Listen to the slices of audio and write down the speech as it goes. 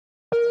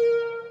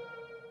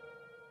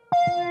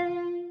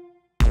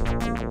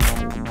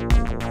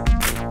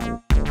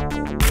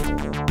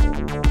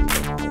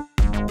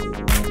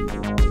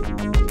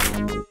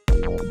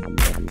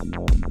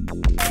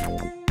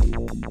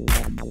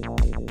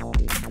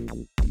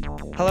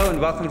Hello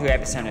and welcome to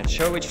Epicenter, a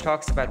show which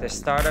talks about the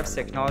startups,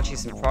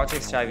 technologies, and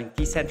projects driving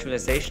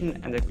decentralization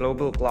and the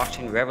global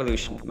blockchain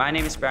revolution. My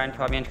name is Brian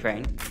Fabian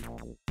Crane.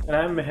 And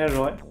I'm Meher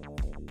Roy.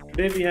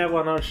 Today we have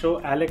on our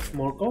show Alex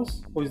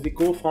Morcos, who is the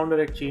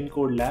co-founder at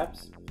Chaincode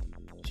Labs.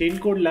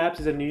 Chaincode Labs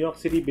is a New York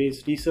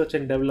City-based research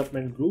and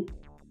development group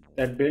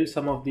that builds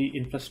some of the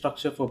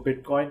infrastructure for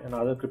Bitcoin and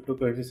other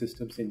cryptocurrency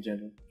systems in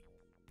general.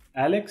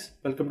 Alex,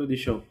 welcome to the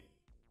show.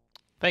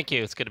 Thank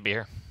you. It's good to be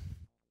here.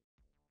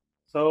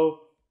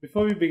 So,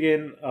 before we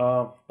begin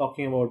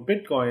talking about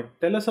Bitcoin,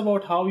 tell us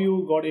about how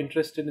you got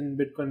interested in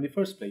Bitcoin in the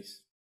first place.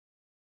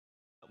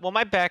 Well,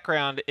 my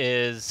background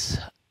is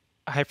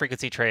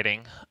high-frequency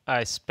trading.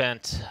 I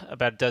spent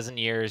about a dozen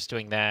years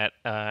doing that.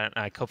 And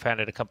I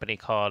co-founded a company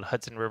called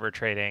Hudson River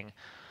Trading.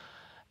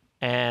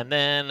 And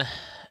then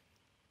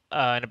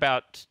in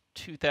about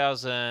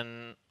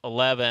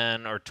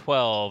 2011 or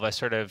 12, I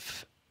sort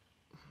of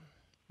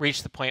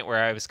reached the point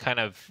where I was kind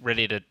of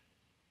ready to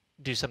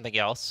do something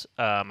else.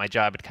 My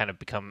job had kind of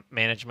become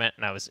management,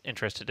 and I was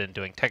interested in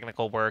doing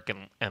technical work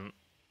and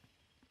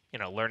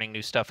learning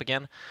new stuff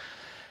again.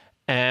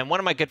 And one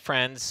of my good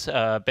friends,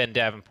 Ben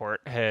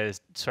Davenport,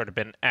 has sort of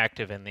been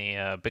active in the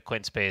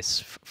Bitcoin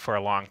space for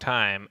a long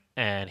time,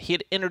 and he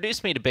had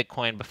introduced me to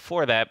Bitcoin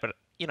before that, but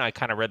I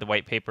kind of read the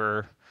white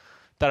paper,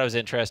 thought it was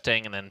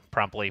interesting, and then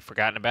promptly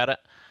forgotten about it.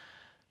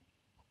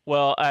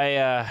 Well,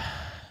 I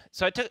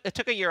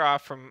took a year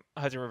off from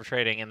Hudson River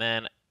Trading, and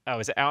then I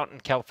was out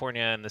in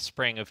California in the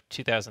spring of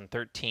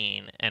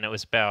 2013, and it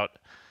was about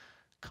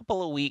a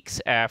couple of weeks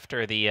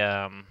after the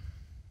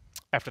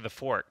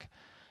fork,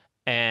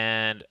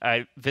 and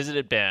I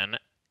visited Ben,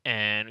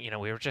 and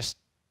we were just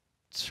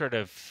sort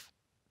of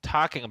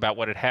talking about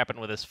what had happened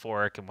with this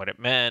fork and what it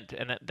meant,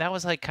 and that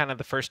was like kind of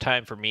the first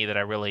time for me that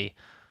I really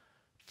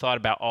thought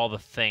about all the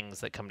things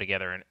that come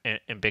together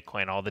in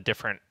Bitcoin, all the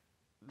different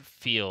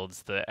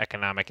fields, the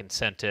economic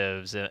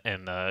incentives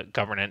and the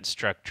governance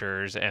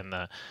structures, and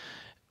the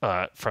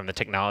from the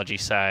technology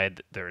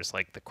side, there's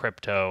like the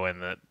crypto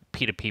and the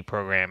P2P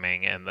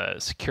programming and the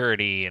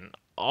security and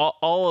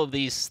all of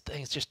these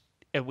things.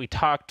 And we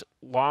talked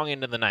long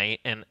into the night,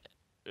 and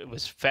it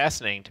was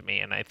fascinating to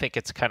me. And I think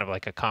it's kind of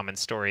like a common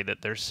story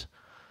that there's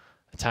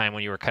a time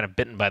when you were kind of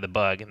bitten by the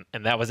bug,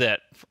 and that was it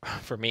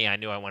for me. I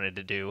knew I wanted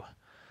to do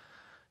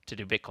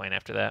Bitcoin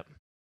after that.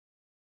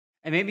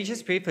 And maybe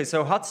just briefly,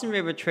 so Hudson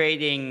River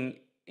Trading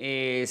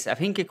is, I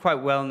think, a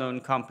quite well-known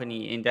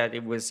company in that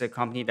it was a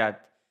company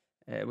that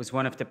was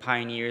one of the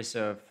pioneers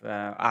of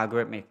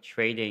algorithmic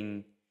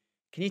trading.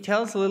 Can you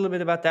tell us a little bit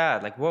about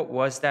that? Like, what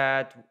was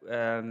that?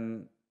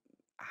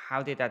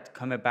 How did that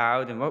come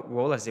about, and what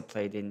role has it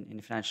played in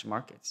the financial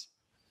markets?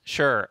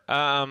 Sure.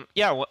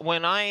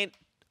 When I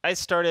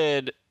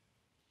started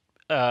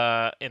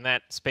in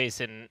that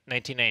space in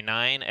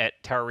 1999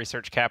 at Tower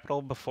Research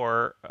Capital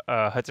before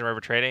Hudson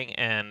River Trading,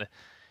 and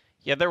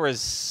there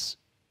was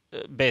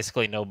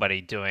basically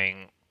nobody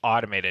doing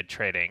automated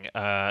trading.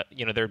 There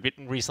had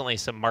been recently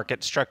some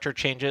market structure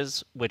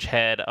changes which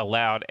had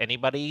allowed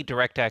anybody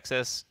direct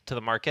access to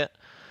the market,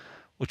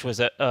 which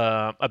was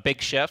a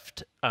big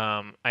shift.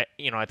 I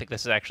think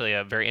this is actually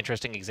a very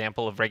interesting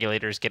example of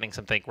regulators getting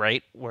something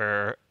right,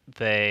 where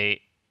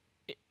they,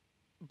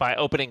 by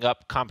opening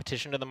up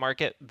competition to the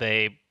market,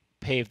 they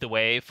paved the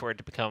way for it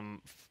to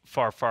become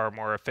far, far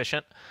more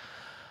efficient.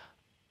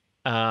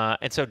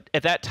 And so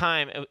at that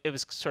time, it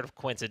was sort of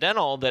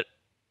coincidental that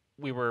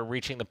we were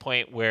reaching the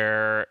point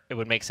where it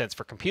would make sense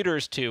for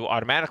computers to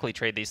automatically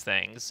trade these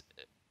things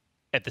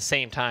at the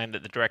same time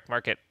that the direct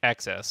market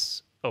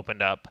access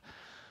opened up.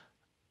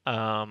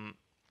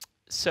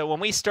 So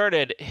when we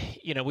started,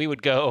 we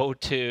would go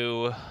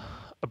to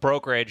a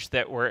brokerage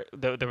that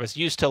was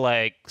used to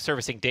like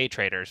servicing day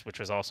traders, which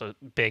was also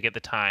big at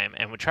the time,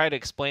 and would try to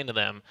explain to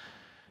them,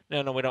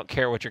 no, we don't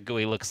care what your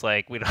GUI looks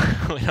like. We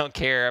don't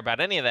care about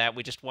any of that.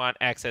 We just want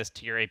access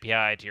to your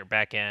API, to your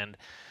backend.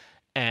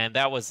 And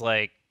that was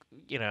like,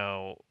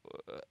 a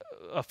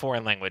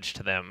foreign language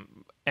to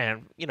them.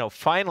 And,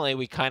 finally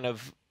we kind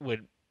of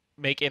would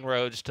make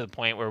inroads to the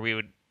point where we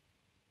would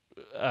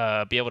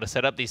be able to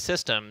set up these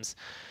systems.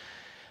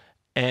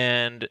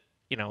 And,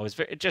 it was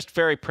just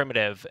very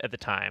primitive at the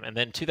time. And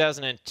then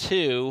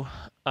 2002,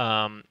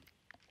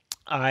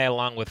 I,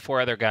 along with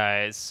four other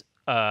guys,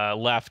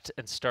 left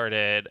and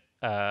started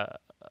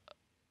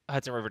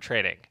Hudson River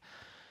Trading.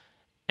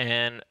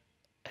 And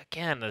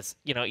again, this,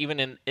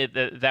 even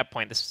at that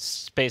point, this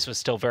space was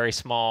still very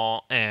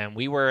small, and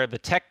we were the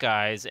tech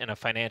guys in a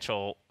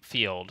financial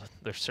field.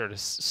 There's sort of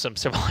some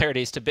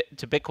similarities to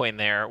Bitcoin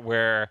there,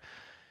 where,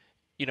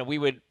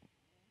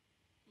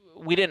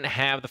 we didn't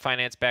have the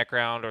finance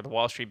background or the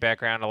Wall Street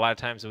background. A lot of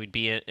times we'd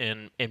be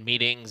in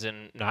meetings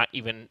and not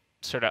even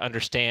sort of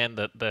understand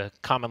the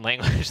common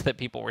language that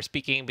people were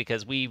speaking,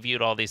 because we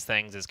viewed all these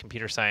things as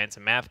computer science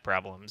and math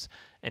problems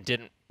and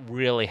didn't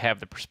really have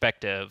the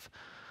perspective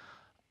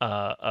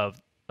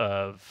of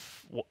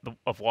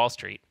Wall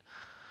Street.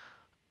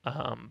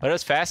 But it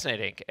was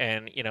fascinating,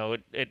 and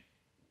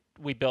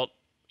we built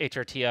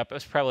HRT up. It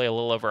was probably a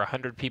little over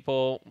 100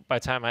 people by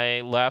the time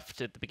I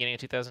left at the beginning of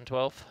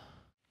 2012.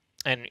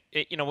 And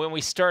when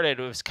we started,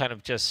 it was kind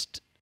of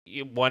just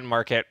one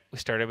market. We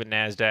started with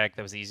NASDAQ.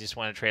 That was the easiest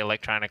one to trade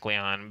electronically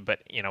on. But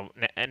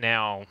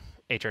now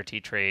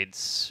HRT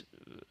trades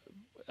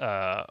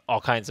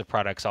all kinds of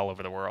products all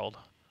over the world.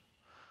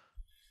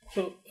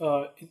 So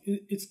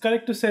it's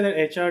correct to say that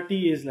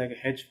HRT is like a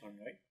hedge fund,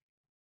 right?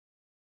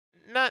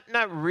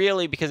 Not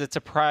really, because it's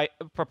a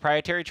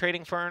proprietary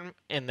trading firm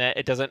in that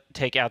it doesn't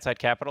take outside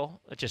capital.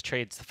 It just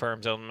trades the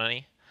firm's own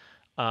money.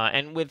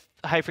 And with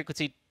high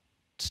frequency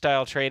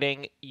style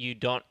trading, you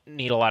don't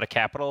need a lot of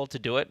capital to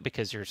do it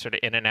because you're sort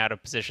of in and out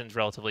of positions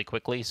relatively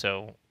quickly,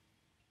 so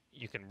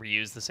you can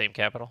reuse the same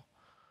capital.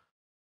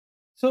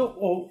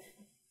 So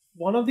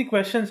one of the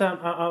questions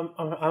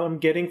I'm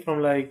getting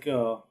from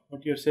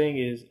what you're saying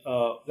is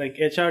like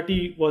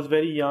HRT was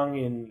very young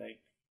in like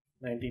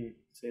 19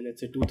 say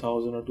let's say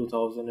 2000 or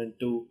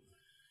 2002,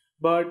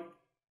 but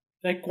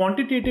like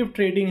quantitative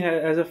trading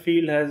as a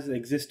field has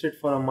existed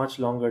for a much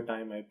longer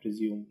time, I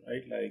presume,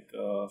 right?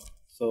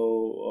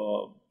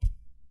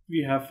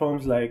 We have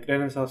firms like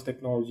Renaissance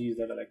Technologies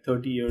that are like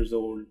 30 years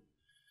old.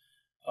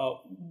 uh,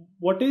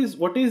 what is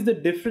the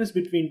difference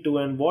between two,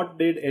 and what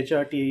did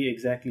HRT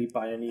exactly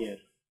pioneer?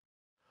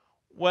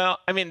 Well,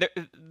 I mean,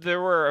 there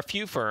were a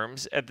few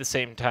firms at the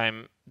same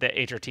time that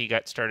HRT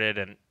got started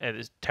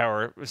and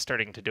Tower was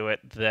starting to do it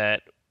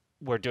that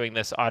were doing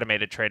this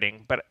automated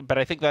trading. But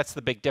I think that's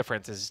the big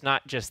difference. Is it's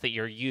not just that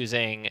you're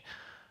using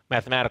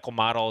mathematical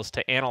models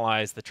to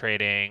analyze the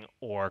trading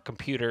or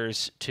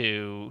computers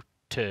to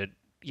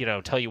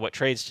tell you what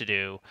trades to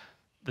do.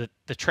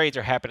 The trades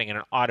are happening in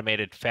an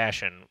automated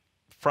fashion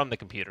from the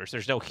computers.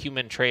 There's no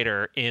human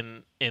trader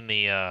in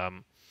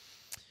the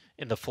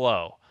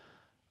flow.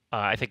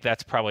 I think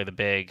that's probably the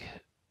big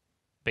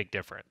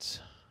difference.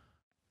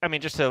 I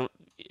mean,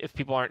 if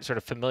people aren't sort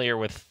of familiar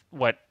with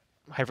what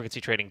high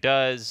frequency trading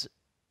does,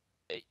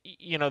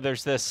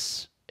 there's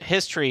this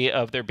history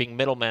of there being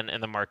middlemen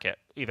in the market,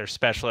 either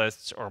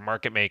specialists or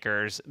market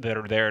makers that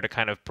are there to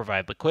kind of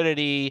provide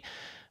liquidity,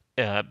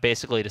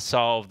 basically to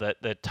solve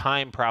the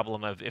time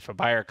problem of if a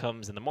buyer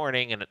comes in the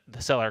morning and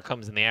the seller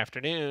comes in the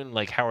afternoon,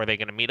 like how are they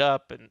going to meet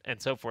up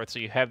and so forth. So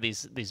you have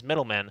these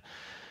middlemen.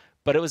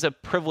 But it was a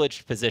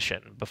privileged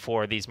position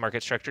before these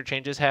market structure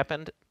changes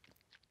happened.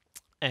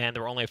 And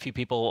there were only a few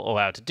people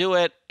allowed to do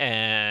it.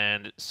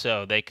 And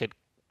so they could,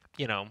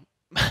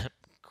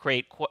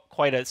 create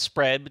quite a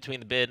spread between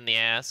the bid and the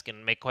ask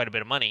and make quite a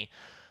bit of money.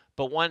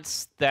 But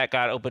once that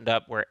got opened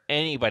up where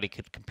anybody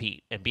could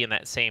compete and be in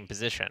that same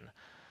position,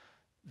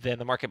 then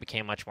the market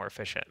became much more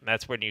efficient. And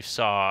that's when you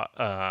saw,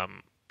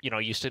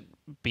 it used to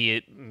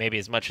be maybe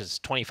as much as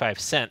 25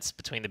 cents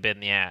between the bid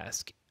and the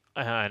ask.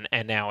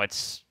 And now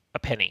it's a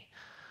penny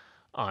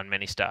on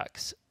many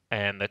stocks.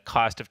 And the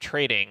cost of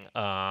trading,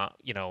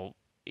 it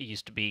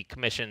used to be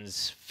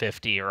commissions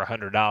 $50 or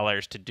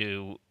 $100 to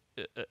do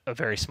a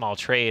very small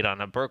trade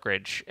on a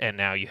brokerage, and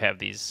now you have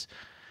these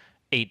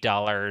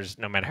 $8,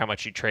 no matter how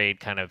much you trade,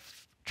 kind of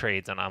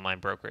trades on online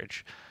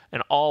brokerage.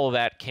 And all of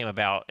that came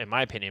about, in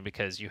my opinion,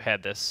 because you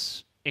had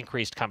this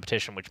increased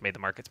competition, which made the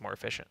markets more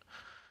efficient.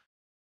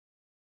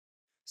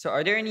 So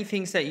are there any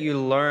things that you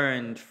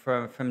learned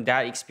from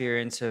that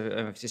experience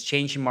of this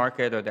changing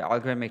market or the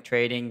algorithmic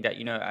trading that,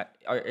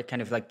 are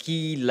kind of like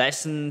key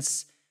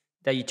lessons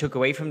that you took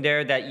away from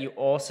there that you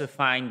also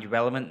find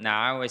relevant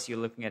now as you're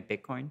looking at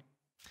Bitcoin?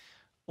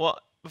 Well,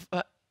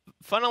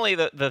 funnily,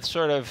 the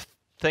sort of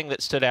thing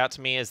that stood out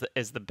to me as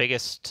the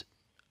biggest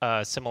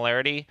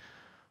similarity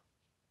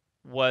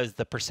was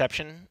the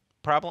perception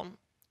problem.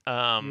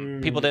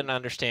 People didn't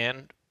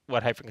understand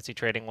what high frequency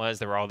trading was.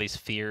 There were all these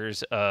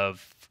fears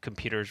of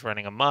computers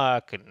running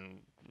amok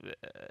and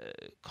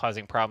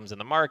causing problems in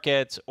the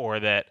markets, or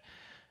that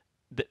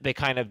they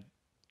kind of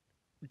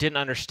didn't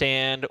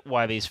understand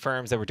why these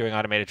firms that were doing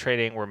automated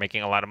trading were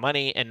making a lot of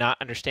money, and not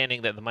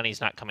understanding that the money's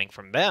not coming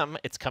from them.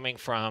 It's coming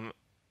from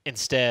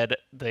instead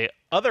the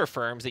other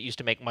firms that used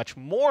to make much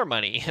more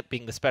money,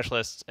 being the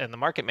specialists and the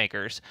market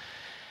makers.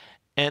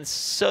 And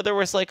so there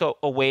was like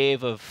a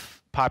wave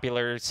of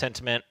popular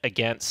sentiment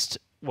against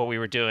what we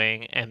were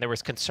doing, and there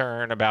was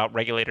concern about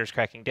regulators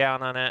cracking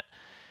down on it.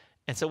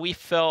 And so we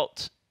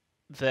felt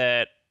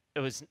that it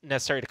was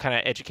necessary to kind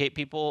of educate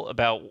people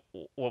about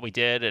what we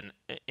did, and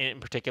in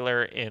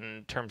particular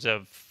in terms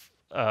of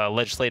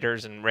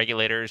legislators and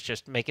regulators,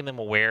 just making them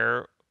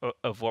aware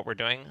of what we're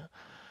doing.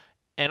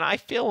 And I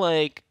feel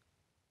like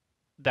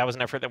that was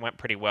an effort that went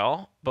pretty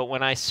well. But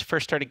when I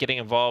first started getting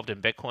involved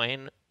in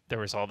Bitcoin, there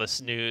was all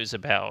this news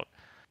about,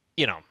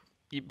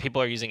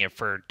 people are using it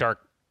for dark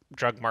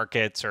drug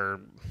markets,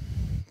 or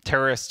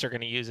terrorists are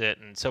going to use it,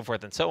 and so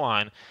forth and so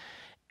on.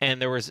 And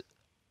there was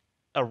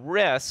a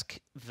risk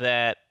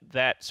that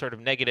sort of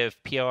negative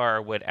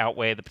PR would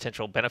outweigh the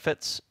potential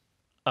benefits.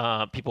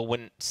 People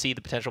wouldn't see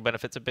the potential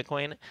benefits of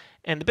Bitcoin.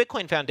 And the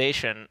Bitcoin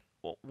Foundation,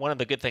 one of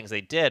the good things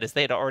they did is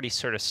they had already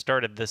sort of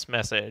started this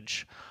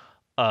message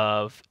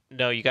of,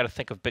 no, you got to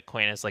think of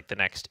Bitcoin as like the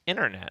next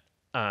internet.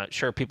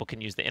 Sure, people can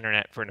use the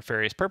internet for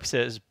nefarious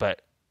purposes,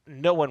 but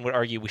no one would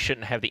argue we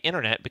shouldn't have the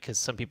internet, because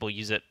some people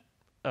use it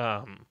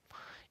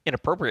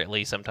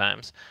inappropriately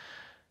sometimes.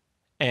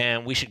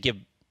 and we should give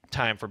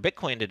time for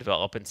Bitcoin to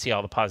develop and see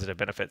all the positive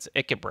benefits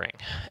it could bring.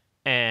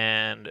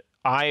 And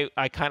I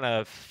kind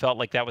of felt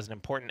like that was an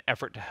important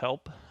effort to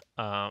help.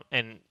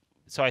 And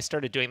so I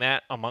started doing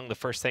that among the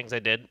first things I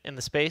did in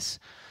the space,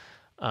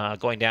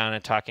 going down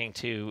and talking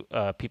to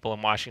people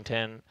in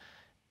Washington.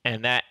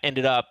 And that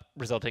ended up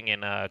resulting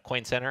in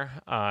Coin Center.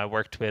 I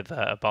worked with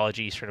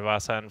Balaji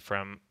Srinivasan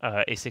from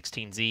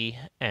A16Z,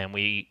 and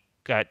we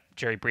got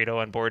Jerry Brito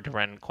on board to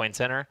run Coin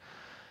Center.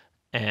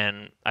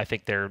 And I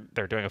think they're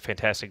doing a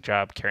fantastic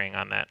job carrying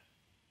on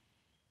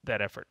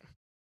that effort.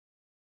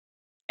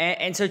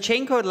 And so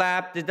Chaincode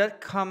Lab, did that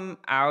come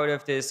out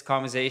of this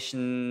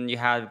conversation you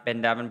had with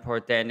Ben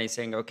Davenport then? They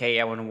saying, okay,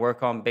 I want to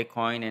work on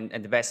Bitcoin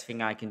and the best thing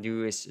I can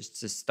do is just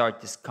to start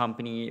this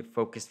company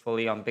focused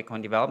fully on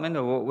Bitcoin development?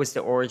 Or what was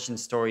the origin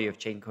story of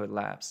Chaincode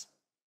Labs?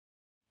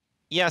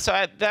 Yeah,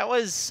 so that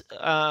was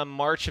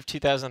March of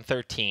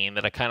 2013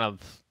 that I kind of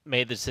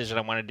made the decision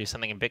I wanted to do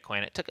something in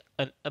Bitcoin. It took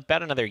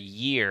about another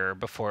year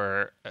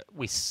before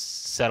we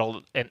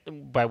settled, and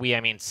by we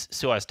I mean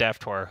Suhas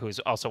Devtor, who's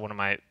also one of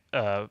my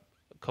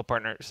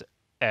co-partners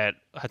at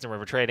Hudson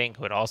River Trading,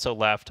 who had also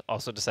left,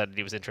 also decided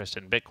he was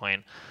interested in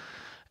Bitcoin,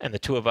 and the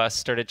two of us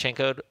started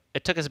Chaincode.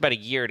 It took us about a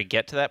year to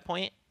get to that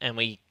point, and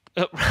we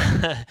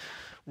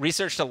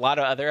researched a lot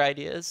of other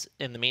ideas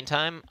in the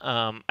meantime.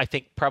 I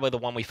think probably the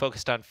one we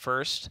focused on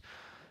first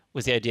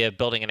was the idea of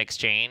building an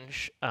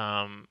exchange.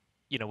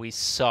 We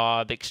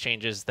saw the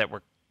exchanges that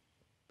were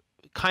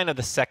kind of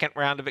the second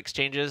round of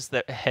exchanges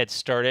that had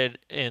started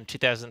in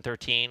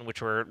 2013,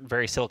 which were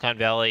very Silicon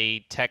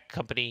Valley tech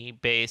company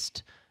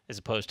based, as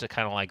opposed to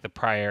kind of like the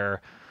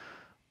prior,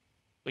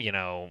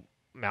 Mt.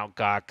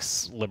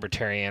 Gox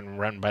libertarian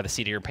run by the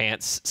seat of your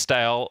pants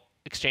style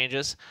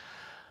exchanges.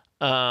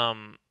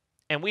 And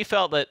we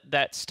felt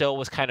that still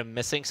was kind of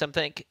missing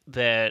something,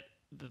 that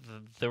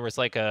there was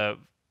like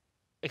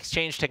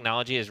exchange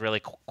technology is really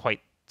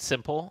quite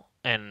simple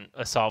and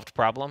a solved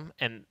problem.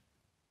 And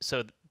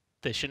so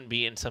they shouldn't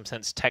be, in some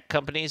sense, tech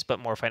companies, but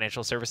more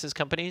financial services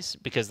companies,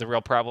 because the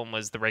real problem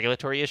was the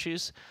regulatory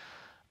issues.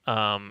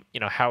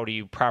 How do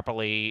you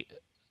properly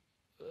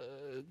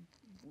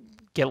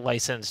get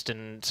licensed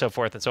and so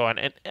forth and so on.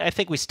 And I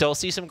think we still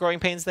see some growing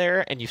pains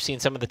there. And you've seen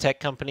some of the tech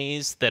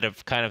companies that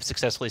have kind of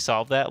successfully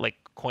solved that, like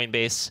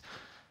Coinbase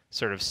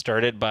sort of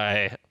started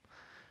by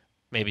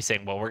maybe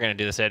saying, well, we're going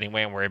to do this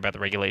anyway and worry about the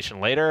regulation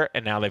later.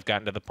 And now they've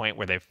gotten to the point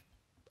where they've,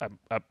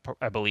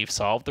 I believe,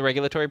 solved the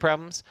regulatory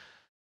problems.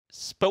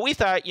 But we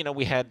thought,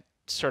 we had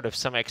sort of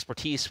some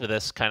expertise with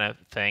this kind of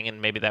thing,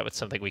 and maybe that was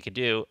something we could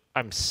do.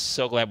 I'm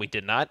so glad we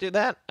did not do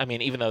that. I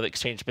mean, even though the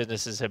exchange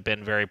businesses have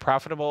been very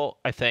profitable,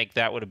 I think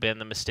that would have been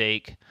the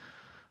mistake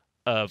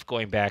of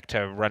going back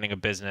to running a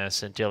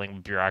business and dealing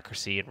with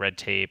bureaucracy and red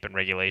tape and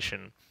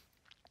regulation,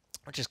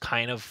 which is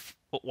kind of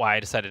why I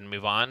decided to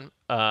move on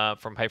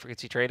from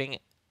high-frequency trading.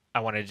 I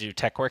wanted to do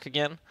tech work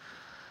again.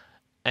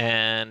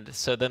 And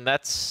so then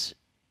that's,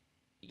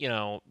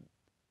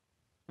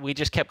 we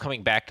just kept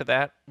coming back to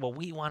that. Well,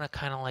 we want to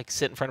kind of like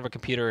sit in front of a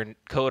computer and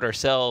code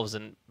ourselves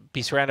and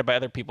be surrounded by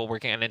other people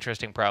working on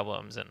interesting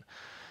problems. And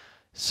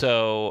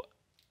so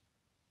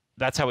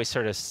that's how we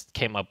sort of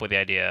came up with the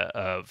idea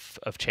of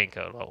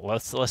Chaincode. Well,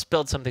 let's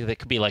build something that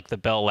could be like the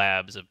Bell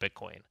Labs of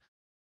Bitcoin.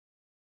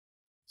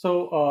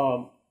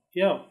 So,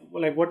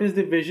 what is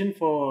the vision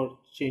for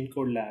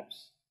Chaincode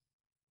Labs?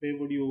 What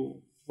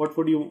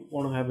would you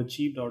want to have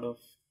achieved out of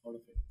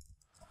it?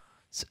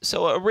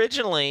 So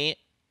originally,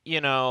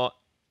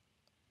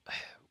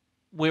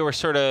 we were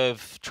sort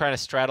of trying to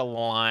straddle the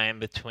line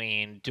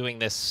between doing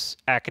this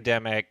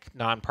academic,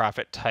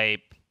 nonprofit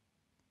type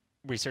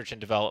research and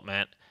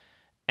development,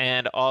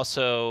 and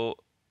also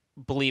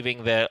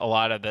believing that a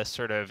lot of the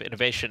sort of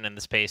innovation in the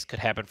space could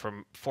happen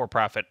from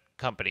for-profit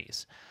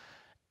companies.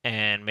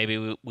 And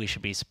maybe we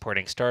should be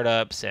supporting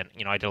startups. And,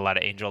 I did a lot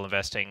of angel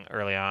investing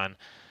early on.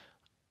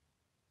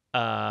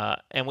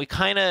 And we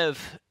kind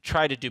of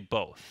tried to do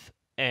both.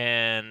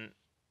 And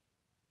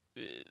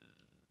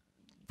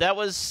that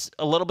was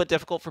a little bit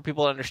difficult for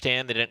people to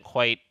understand. They didn't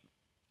quite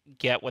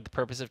get what the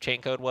purpose of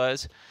Chaincode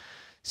was.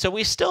 So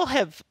we still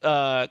have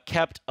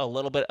kept a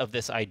little bit of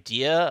this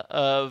idea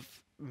of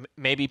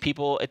maybe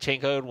people at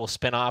Chaincode will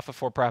spin off a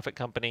for-profit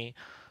company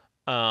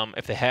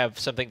if they have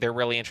something they're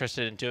really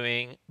interested in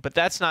doing. But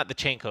that's not the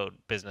Chaincode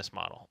business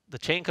model. The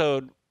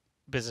Chaincode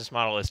business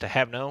model is to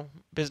have no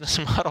business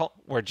model.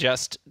 We're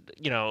just,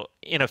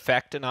 in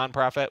effect, a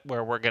nonprofit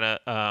where we're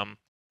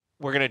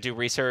gonna do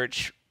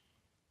research.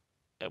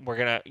 We're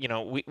gonna,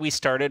 we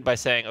started by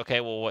saying,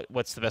 okay, well,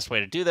 what's the best way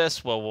to do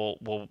this? Well,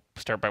 we'll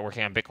start by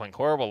working on Bitcoin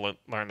Core. We'll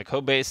learn the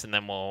code base, and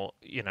then we'll,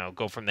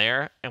 go from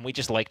there. And we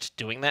just liked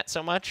doing that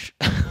so much.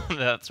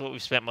 That's what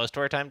we've spent most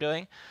of our time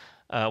doing.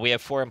 We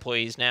have 4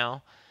 employees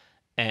now,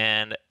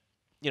 and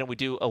we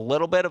do a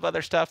little bit of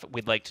other stuff.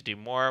 We'd like to do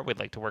more. We'd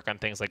like to work on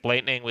things like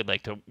Lightning. We'd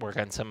like to work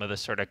on some of the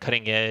sort of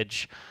cutting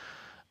edge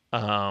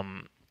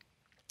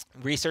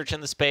research in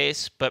the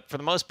space. But for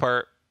the most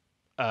part,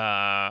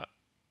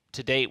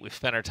 to date, we've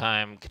spent our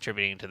time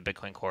contributing to the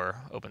Bitcoin Core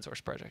open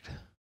source project.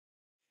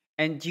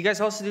 And you guys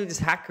also do this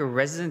hacker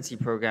residency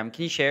program.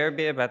 Can you share a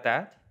bit about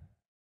that?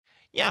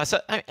 Yeah, so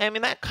I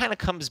mean that kind of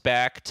comes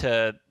back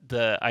to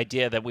the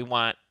idea that we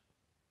want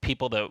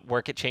people that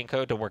work at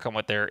Chaincode to work on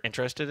what they're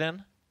interested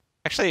in.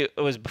 Actually,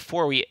 it was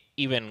before we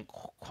even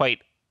quite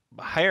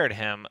hired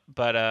him,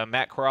 but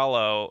Matt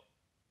Corallo,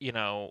 you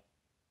know,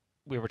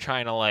 we were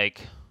trying to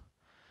like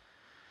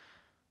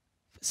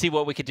see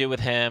what we could do with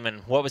him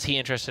and what was he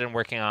interested in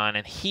working on,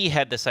 and he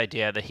had this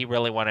idea that he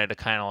really wanted to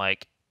kind of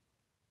like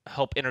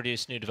help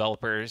introduce new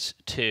developers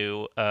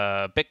to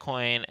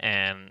Bitcoin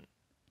and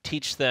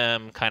teach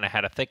them kind of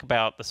how to think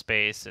about the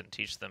space and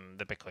teach them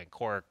the Bitcoin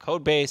Core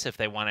code base if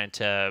they wanted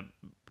to,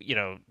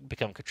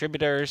 become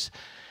contributors.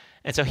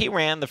 And so he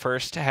ran the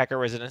first hacker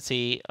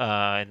residency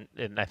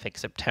in I think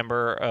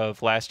September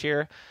of last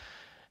year.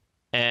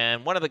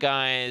 And one of the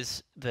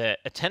guys that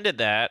attended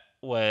that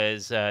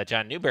was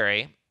John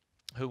Newberry,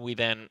 who we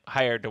then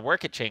hired to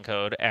work at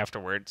Chaincode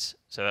afterwards.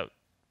 So that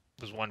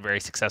was one very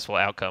successful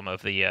outcome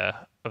of the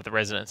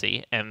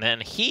residency. And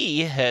then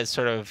he has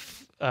sort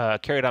of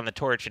carried on the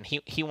torch, and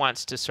he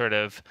wants to sort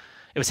of,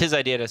 it was his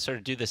idea to sort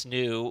of do this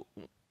new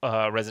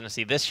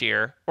residency this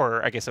year,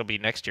 or I guess it'll be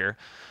next year.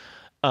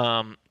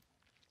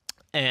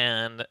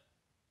 And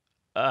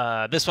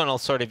this one will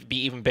sort of be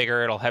even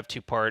bigger. It'll have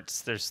two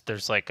parts.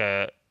 There's like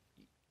a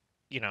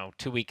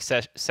 2-week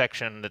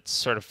section that's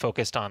sort of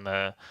focused on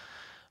the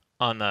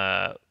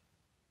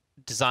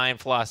design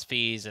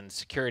philosophies and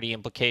security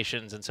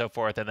implications and so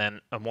forth, and then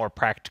a more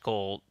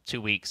practical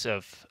 2 weeks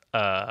of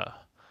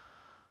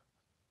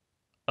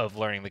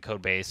learning the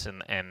code base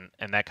and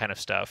that kind of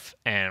stuff.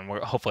 And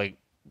we'll hopefully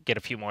get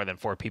a few more than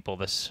 4 people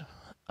this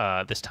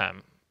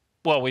time.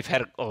 Well, we've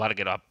had a lot of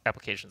good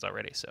applications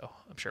already, so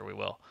I'm sure we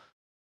will.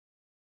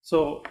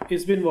 So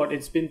it's been what?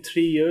 It's been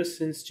 3 years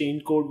since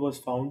Chaincode was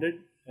founded,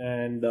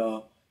 and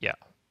yeah.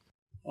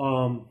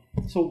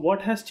 So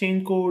what has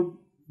Chaincode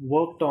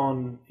worked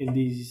on in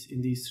these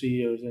 3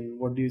 years, and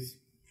what do you,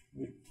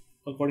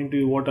 according to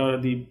you, what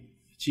are the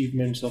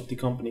achievements of the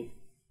company?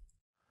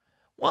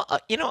 Well,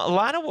 a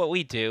lot of what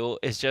we do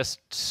is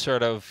just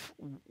sort of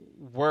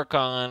work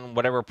on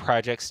whatever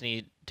projects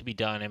need to be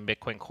done in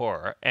Bitcoin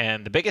Core,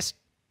 and the biggest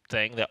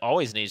thing that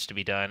always needs to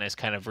be done is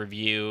kind of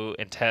review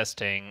and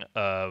testing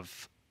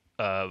of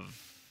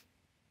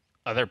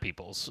other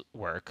people's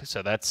work.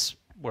 So that's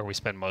where we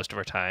spend most of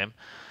our time.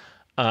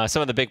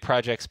 Some of the big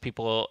projects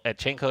people at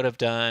Chaincode have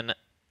done.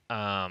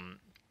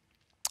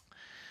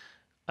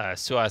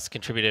 Suas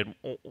contributed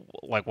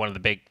like one of the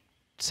big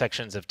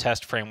sections of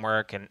test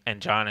framework,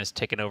 and John has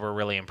taken over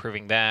really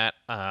improving that.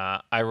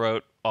 I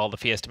wrote all the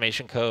fee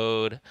estimation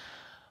code.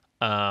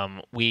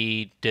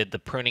 We did the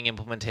pruning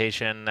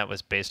implementation that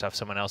was based off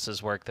someone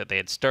else's work that they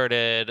had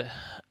started.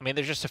 I mean,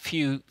 there's just a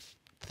few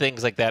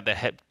things like that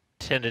had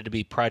tended to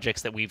be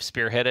projects that we've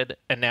spearheaded.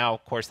 And now,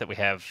 of course, that we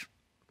have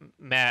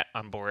Matt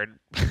on board.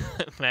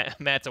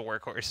 Matt's a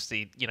workhorse.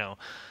 He,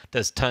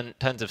 does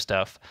tons of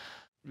stuff.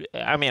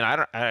 I mean,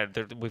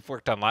 we've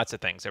worked on lots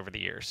of things over the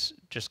years,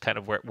 just kind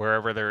of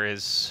wherever there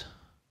is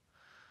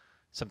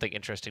something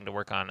interesting to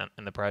work on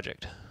in the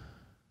project.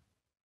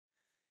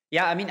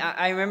 Yeah, I mean,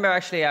 I remember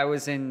actually I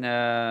was in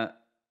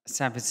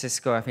San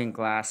Francisco, I think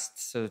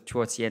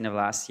towards the end of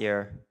last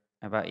year,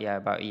 about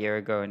a year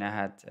ago, and I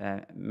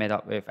had met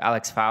up with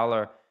Alex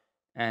Fowler,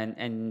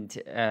 and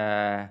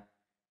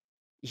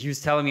he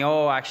was telling me,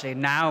 oh, actually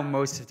now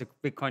most of the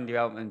Bitcoin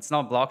development, it's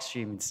not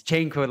Blockstream, it's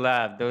Chaincode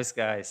Lab, those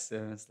guys.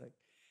 So it's like,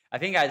 I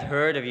think I'd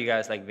heard of you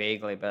guys like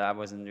vaguely, but I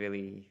wasn't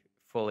really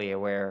fully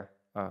aware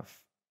of,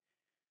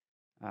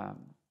 kind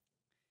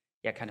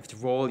of the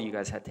role you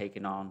guys had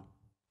taken on.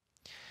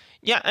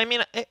 Yeah, I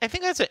mean, I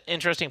think that's an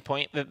interesting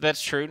point.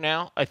 That's true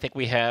now. I think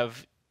we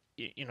have,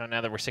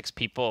 now that we're 6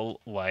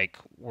 people, like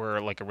we're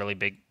like a really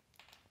big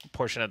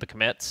portion of the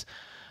commits.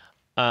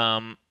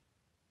 And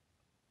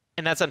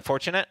that's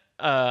unfortunate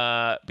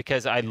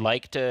because I'd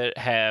like to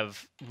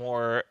have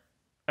more.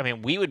 I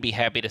mean, we would be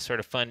happy to sort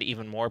of fund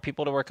even more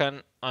people to work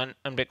on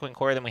Bitcoin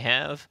Core than we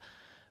have.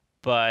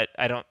 But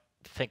I don't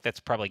think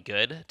that's probably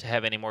good to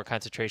have any more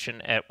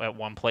concentration at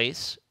one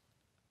place.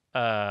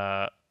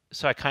 So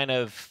I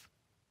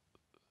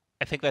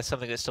think that's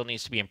something that still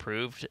needs to be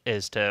improved,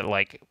 is to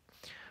like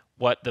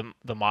what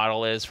the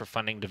model is for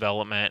funding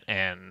development.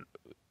 And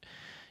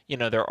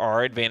there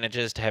are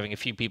advantages to having a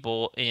few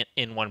people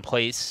in one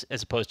place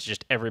as opposed to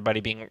just everybody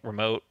being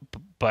remote,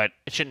 but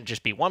it shouldn't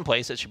just be one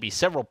place. It should be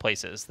several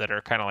places that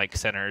are kind of like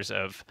centers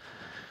of,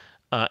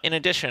 in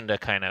addition to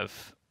kind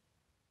of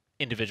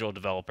individual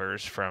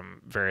developers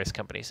from various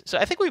companies. So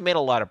I think we've made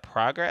a lot of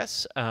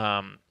progress.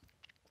 I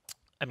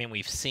mean,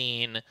 we've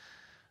seen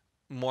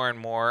more and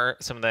more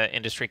some of the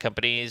industry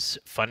companies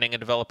funding a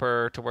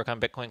developer to work on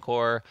Bitcoin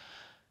Core.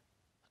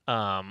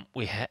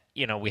 We had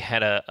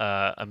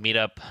a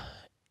meetup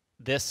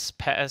this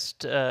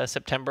past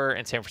September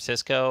in San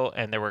Francisco,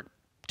 and there were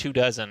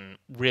 24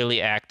 really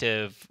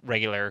active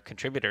regular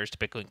contributors to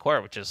Bitcoin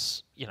Core, which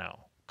is,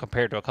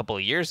 compared to a couple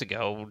of years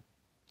ago,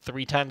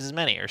 3 times as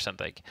many or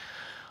something,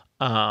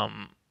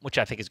 which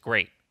I think is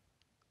great.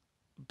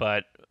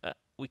 But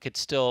we could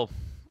still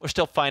we're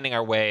still finding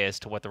our way as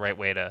to what the right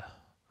way to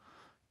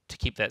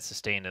keep that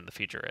sustained in the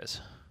future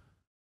is.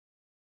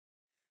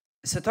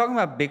 So talking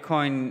about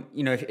Bitcoin,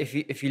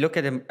 if you look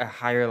at a more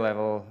higher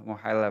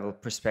level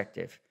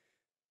perspective.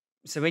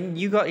 So when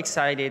you got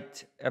excited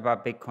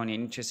about Bitcoin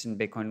and interested in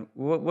Bitcoin,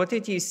 what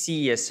did you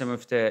see as some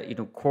of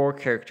the core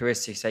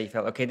characteristics that you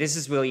felt, okay, this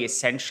is really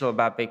essential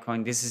about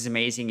Bitcoin. This is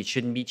amazing. It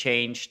shouldn't be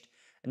changed.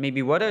 And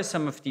maybe what are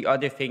some of the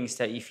other things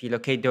that you feel,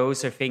 okay,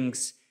 those are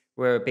things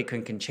where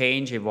Bitcoin can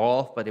change,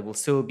 evolve, but it will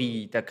still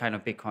be that kind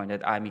of Bitcoin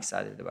that I'm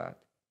excited about?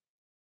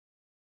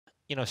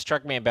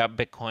 Struck me about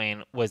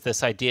Bitcoin was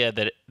this idea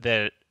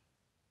that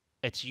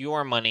it's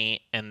your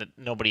money and that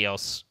nobody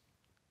else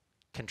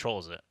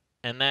controls it.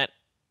 And that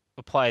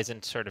applies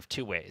in sort of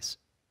two ways.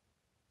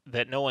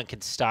 That no one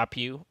can stop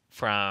you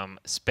from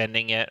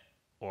spending it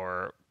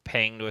or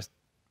paying to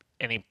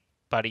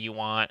anybody you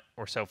want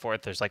or so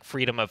forth. There's like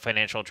freedom of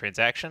financial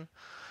transaction.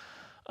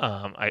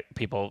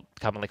 People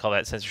commonly call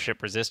that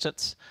censorship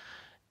resistance.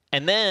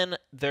 And then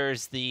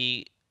there's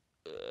the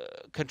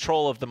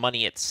control of the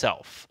money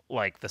itself,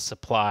 like the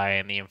supply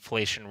and the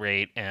inflation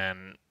rate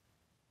and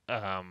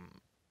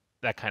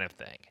that kind of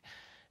thing.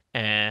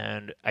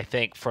 And I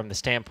think from the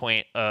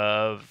standpoint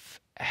of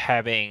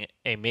having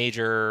a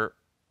major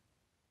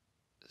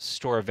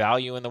store of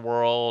value in the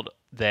world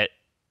that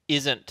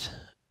isn't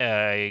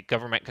a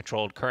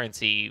government-controlled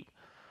currency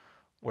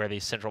where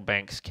these central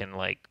banks can,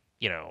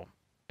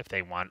 if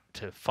they want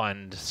to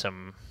fund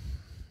some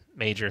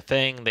major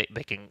thing,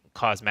 they can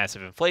cause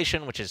massive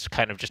inflation, which is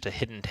kind of just a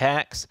hidden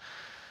tax.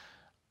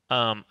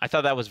 I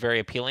thought that was very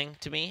appealing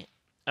to me,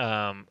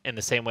 in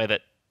the same way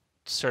that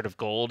sort of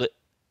gold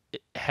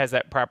has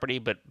that property,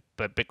 but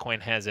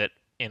Bitcoin has it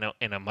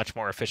in a much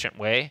more efficient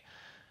way.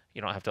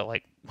 You don't have to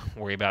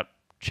worry about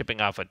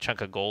chipping off a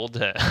chunk of gold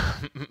to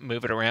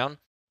move it around.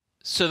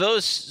 So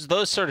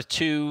those sort of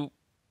two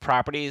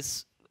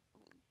properties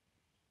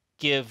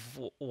give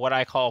what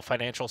I call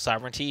financial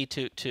sovereignty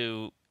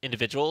to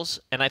individuals,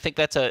 and I think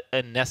that's a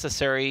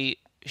necessary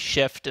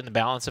shift in the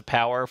balance of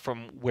power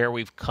from where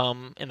we've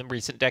come in the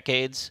recent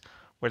decades,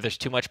 where there's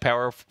too much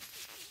power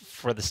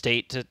for the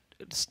state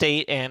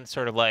and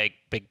sort of like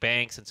big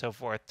banks and so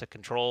forth to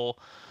control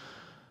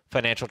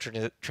financial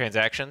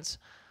transactions.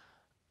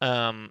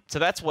 So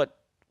that's what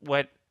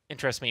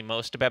interests me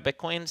most about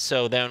Bitcoin.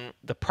 So then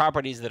the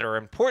properties that are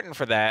important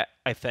for that,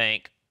 I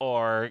think,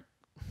 are,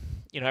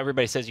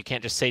 everybody says you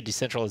can't just say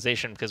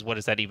decentralization because what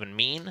does that even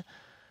mean?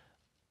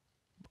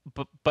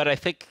 But I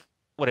think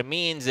what it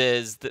means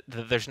is that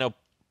there's no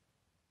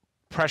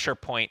pressure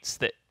points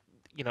that,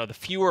 the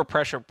fewer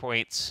pressure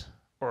points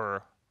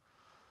or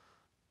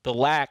the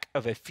lack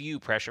of a few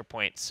pressure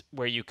points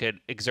where you could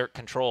exert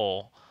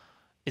control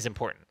is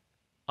important.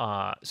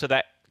 So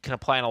that can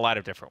apply in a lot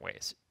of different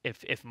ways.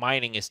 If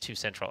mining is too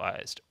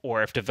centralized,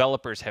 or if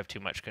developers have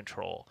too much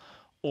control,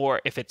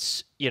 or if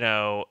it's,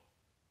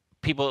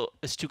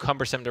 it's too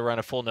cumbersome to run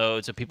a full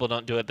node, so people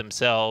don't do it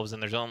themselves,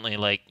 and there's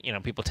only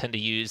people tend to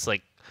use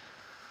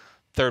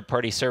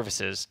third-party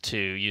services to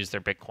use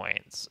their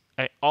Bitcoins.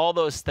 All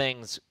those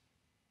things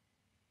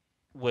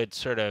would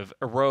sort of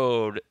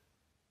erode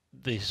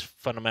these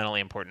fundamentally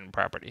important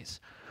properties.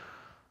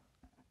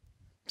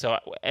 So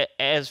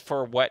as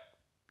for what,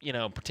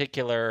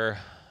 particular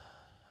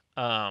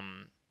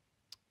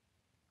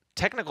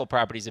technical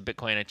properties of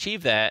Bitcoin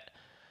achieve that,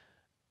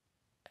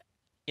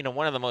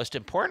 one of the most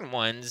important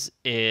ones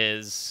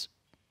is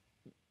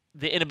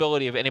the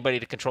inability of anybody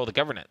to control the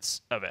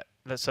governance of it.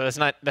 So that's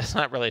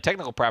not really a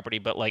technical property,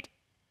 but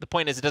the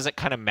point is it doesn't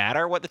kind of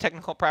matter what the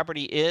technical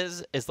property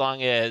is as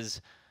long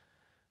as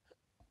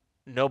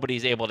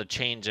nobody's able to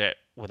change it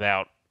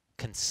without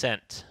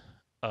consent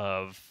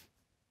of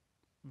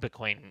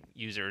Bitcoin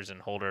users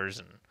and holders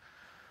and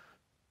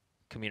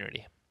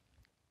community.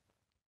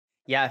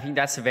 Yeah, I think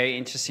that's a very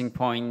interesting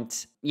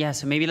point. Yeah,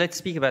 so maybe let's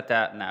speak about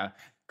that now,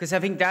 because I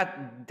think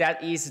that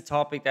is a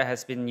topic that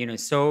has been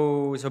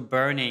so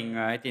burning,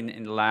 right,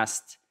 in the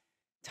last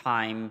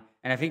time.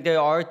 And I think there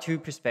are two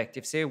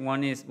perspectives here.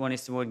 One is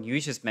the one you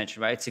just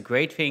mentioned, right? It's a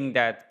great thing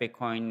that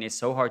Bitcoin is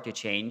so hard to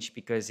change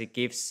because it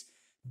gives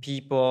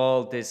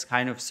people this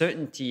kind of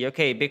certainty.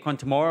 Okay, Bitcoin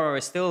tomorrow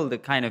is still the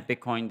kind of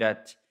Bitcoin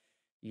that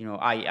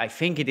I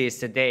think it is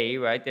today,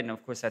 right? And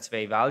of course that's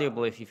very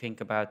valuable if you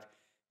think about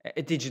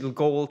a digital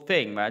gold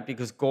thing, right?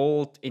 Because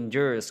gold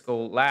endures,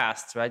 gold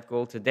lasts, right?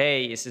 Gold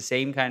today is the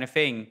same kind of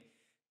thing,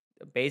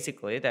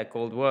 basically, that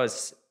gold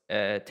was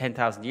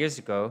 10,000 years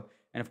ago.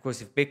 And of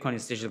course, if Bitcoin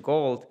is digital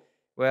gold,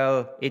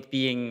 well, it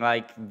being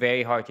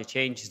very hard to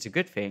change is a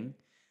good thing.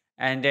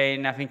 And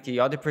then I think the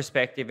other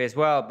perspective as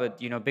well, but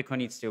Bitcoin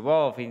needs to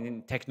evolve.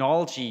 And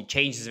technology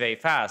changes very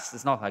fast.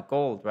 It's not like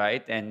gold,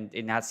 right? And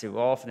it has to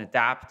evolve and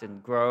adapt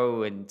and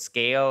grow and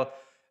scale.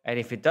 And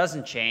if it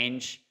doesn't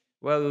change,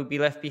 well, it will be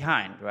left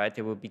behind, right?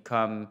 It will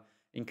become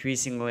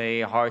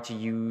increasingly hard to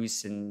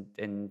use, and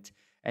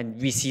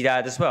we see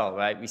that as well,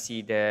 right? We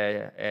see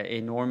the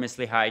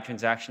enormously high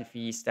transaction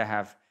fees that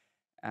have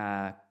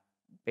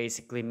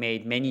basically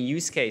made many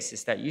use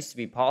cases that used to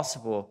be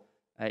impossible.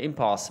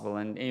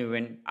 And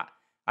even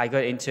I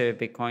got into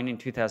Bitcoin in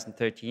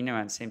 2013,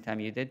 around the same time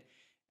you did.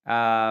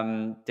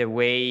 The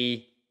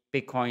way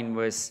Bitcoin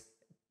was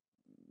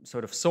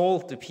sort of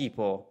sold to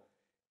people,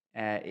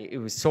 it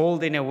was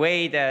sold in a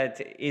way that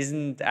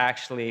isn't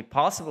actually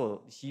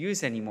possible to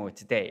use anymore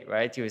today,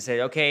 right? You would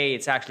say, okay,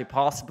 it's actually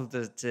possible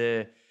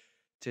to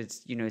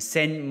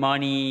send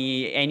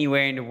money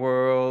anywhere in the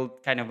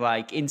world, kind of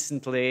like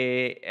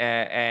instantly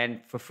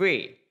and for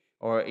free,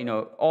 or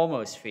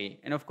almost free.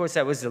 And of course,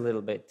 that was a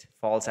little bit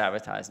false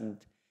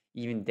advertisement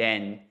even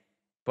then,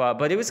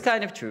 but it was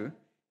kind of true.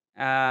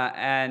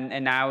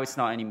 And now it's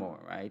not anymore,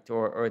 right?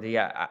 Or the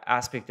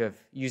aspect of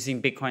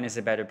using Bitcoin as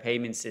a better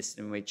payment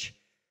system, which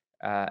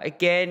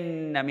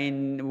again, I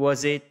mean,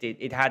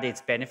 it had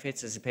its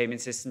benefits as a payment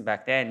system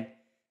back then.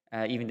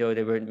 Even though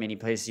there weren't many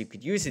places you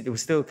could use it, it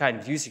was still kind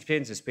of user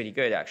experience was pretty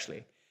good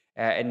actually.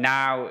 And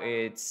now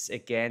it's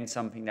again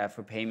something that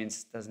for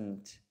payments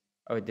doesn't,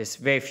 or there's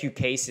very few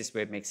cases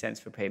where it makes sense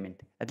for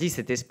payment, at least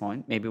at this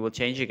point. Maybe it will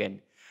change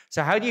again.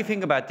 So how do you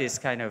think about this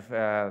kind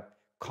of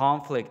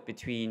conflict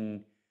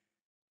between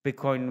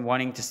Bitcoin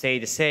wanting to stay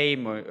the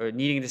same or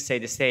needing to stay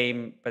the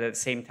same, but at the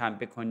same time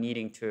Bitcoin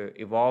needing to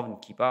evolve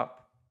and keep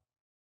up?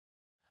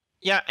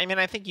 Yeah, I mean,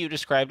 I think you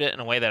described it in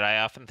a way that I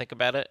often think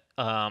about it,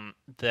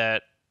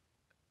 that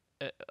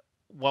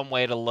one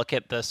way to look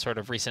at this sort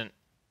of recent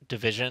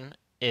division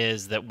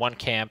is that one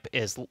camp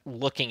is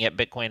looking at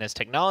Bitcoin as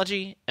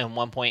technology and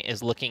one point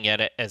is looking at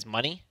it as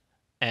money.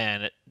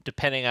 And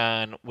depending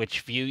on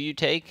which view you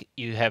take,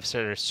 you have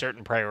sort of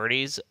certain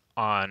priorities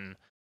on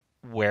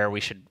where we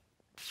should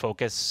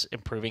focus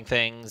improving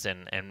things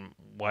and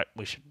what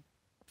we should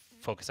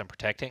focus on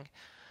protecting.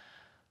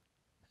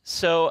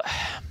 So,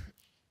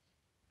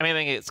 I mean, I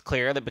think it's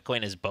clear that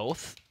Bitcoin is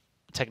both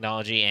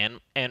technology and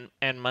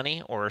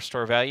money or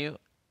store value.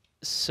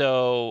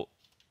 So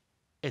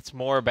it's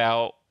more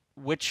about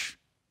which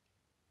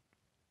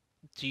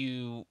do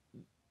you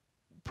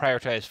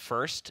prioritize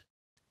first.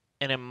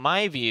 And in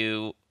my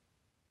view,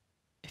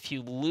 if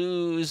you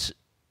lose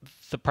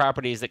the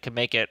properties that can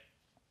make it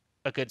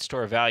a good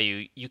store of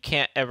value, you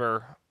can't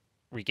ever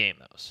regain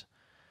those.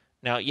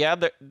 Now, yeah,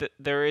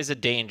 there is a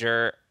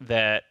danger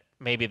that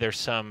maybe there's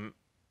some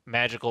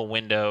magical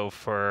window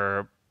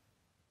for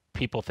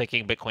people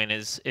thinking Bitcoin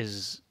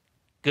is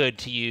good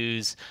to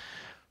use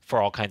for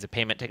all kinds of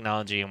payment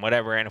technology and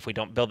whatever, and if we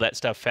don't build that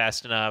stuff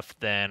fast enough,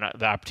 then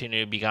the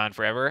opportunity will be gone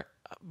forever.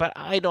 But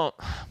I don't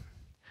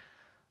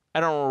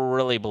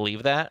really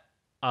believe that.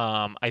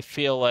 I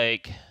feel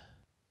like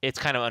it's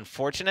kind of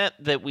unfortunate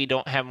that we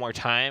don't have more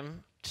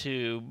time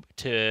to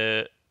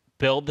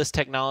build this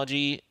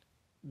technology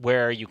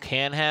where you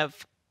can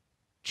have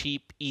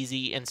cheap,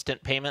 easy,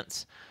 instant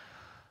payments.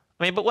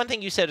 I mean, but one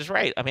thing you said is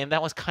right. I mean,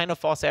 that was kind of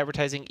false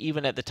advertising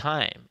even at the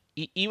time.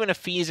 Even if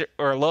fees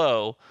are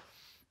low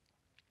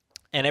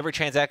and every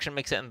transaction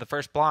makes it in the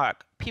first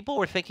block, people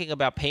were thinking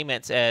about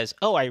payments as,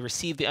 oh, I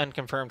received the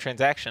unconfirmed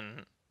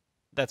transaction.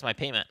 That's my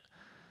payment.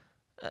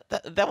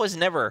 That was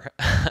never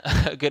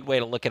a good way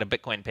to look at a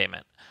Bitcoin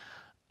payment,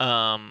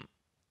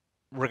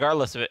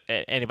 regardless of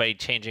anybody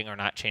changing or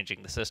not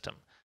changing the system.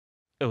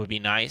 It would be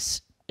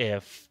nice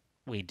if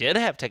we did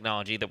have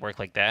technology that worked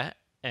like that.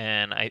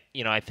 And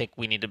I think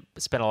we need to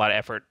spend a lot of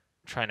effort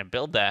trying to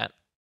build that.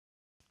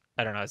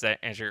 I don't know. Does that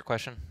answer your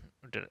question,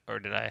 or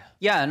did I?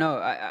 Yeah, no,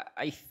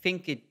 I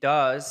think it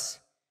does.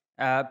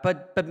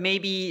 But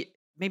maybe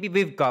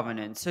with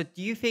governance. So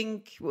do you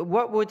think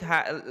what would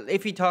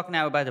if we talk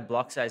now about the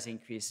block size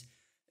increase?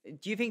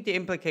 Do you think the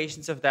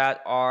implications of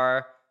that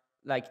are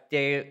like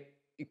there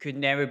could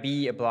never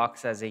be a block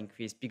size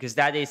increase because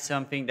that is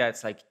something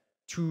that's like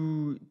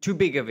too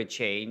big of a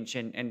change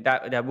and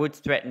that would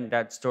threaten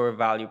that store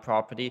value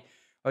property?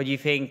 Or do you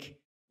think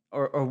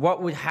or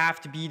what would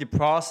have to be the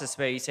process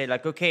where you say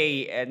like,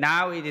 okay,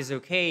 now it is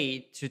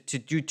okay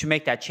to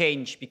make that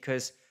change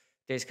because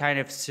there's kind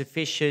of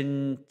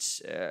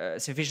sufficient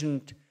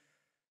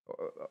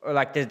or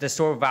like the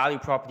store value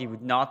property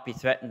would not be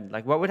threatened?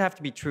 Like what would have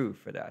to be true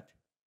for that?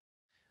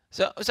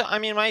 So I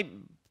mean, my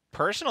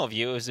personal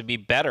view is it'd be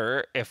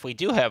better if we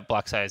do have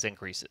block size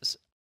increases.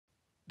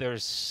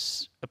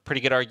 There's a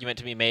pretty good argument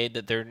to be made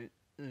that they're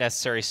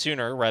necessary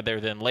sooner rather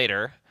than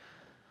later,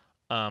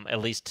 at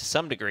least to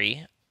some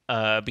degree,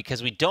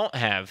 because we don't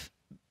have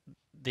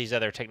these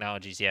other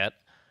technologies yet.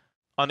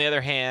 On the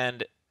other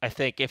hand, I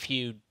think if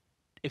you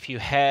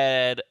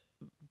had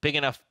big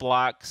enough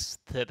blocks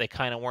that they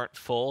kind of weren't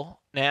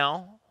full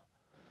now,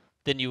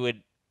 then you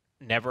would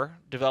never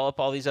develop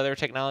all these other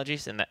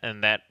technologies, and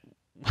that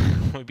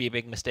would be a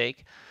big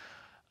mistake.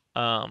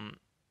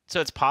 So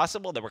it's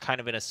possible that we're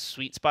kind of in a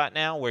sweet spot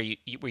now where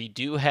you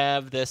do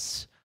have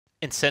this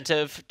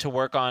incentive to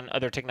work on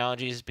other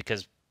technologies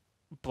because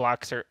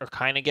blocks are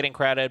kind of getting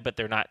crowded, but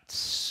they're not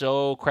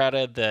so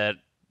crowded that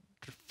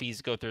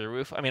fees go through the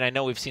roof. I mean, I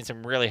know we've seen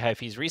some really high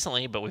fees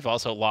recently, but we've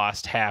also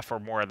lost half or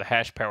more of the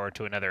hash power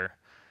to another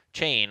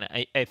chain.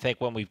 I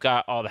think when we've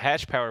got all the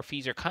hash power,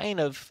 fees are kind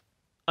of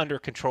under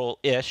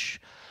control-ish.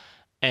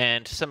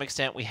 And to some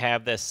extent, we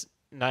have this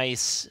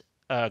nice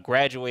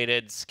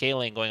graduated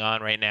scaling going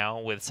on right now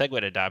with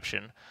SegWit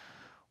adoption,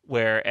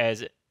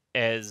 whereas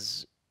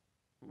as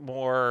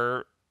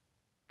more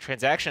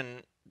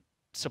transaction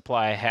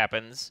supply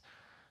happens,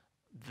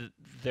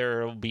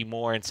 there will be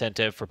more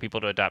incentive for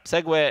people to adopt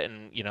SegWit,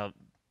 and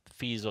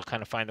fees will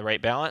kind of find the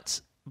right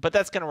balance. But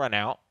that's going to run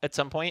out at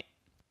some point.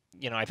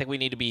 I think we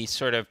need to be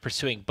sort of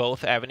pursuing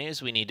both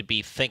avenues. We need to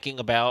be thinking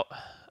about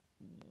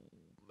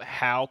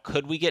how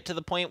could we get to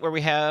the point where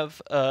we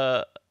have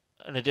an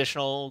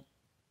additional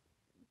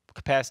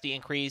capacity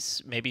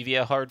increase, maybe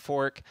via hard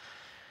fork,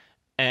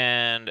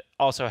 and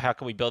also how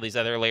can we build these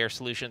other layer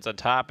solutions on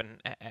top, and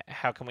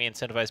how can we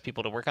incentivize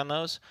people to work on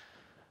those.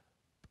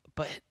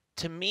 But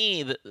to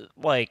me,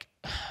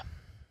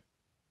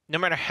 no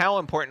matter how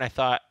important I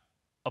thought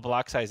a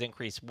block size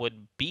increase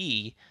would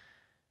be,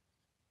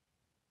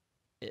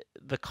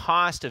 the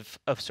cost of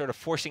sort of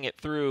forcing it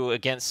through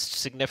against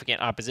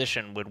significant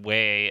opposition would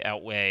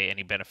outweigh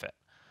any benefit.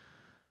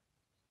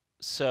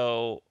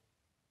 So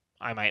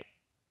I might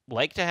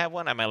like to have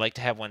one. I might like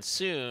to have one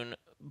soon,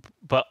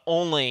 but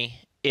only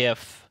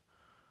if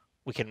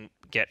we can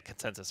get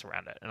consensus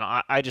around it. And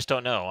I just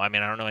don't know. I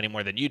mean, I don't know any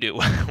more than you do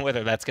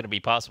whether that's going to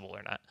be possible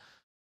or not.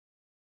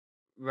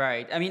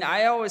 Right. I mean,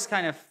 I always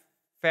kind of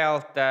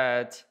felt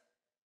that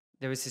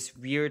there was this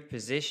weird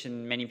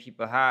position many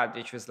people had,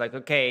 which was like,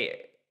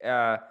 okay,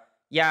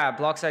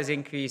 block size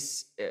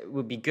increase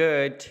would be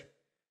good,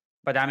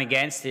 but I'm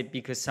against it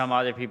because some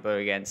other people are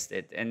against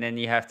it. And then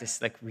you have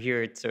this like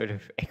weird sort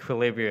of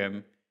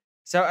equilibrium.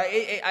 So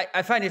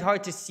I find it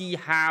hard to see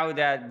how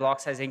that block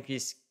size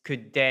increase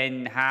could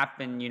then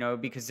happen,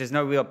 because there's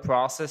no real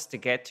process to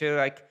get to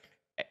like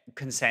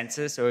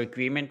consensus or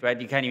agreement, right?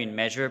 You can't even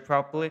measure it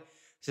properly.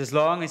 So as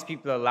long as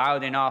people are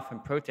loud enough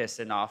and protest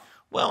enough.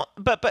 Well,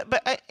 but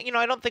I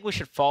don't think we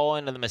should fall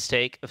into the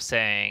mistake of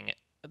saying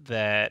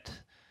that,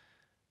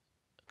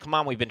 come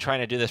on, we've been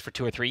trying to do this for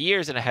 2 or 3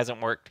 years and it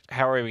hasn't worked.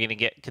 How are we going to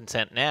get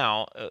consent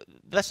now?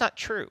 That's not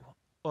true.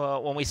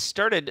 When we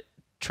started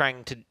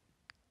trying to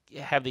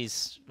have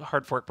these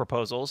hard fork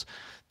proposals,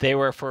 they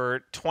were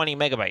for 20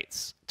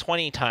 megabytes,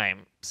 20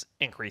 times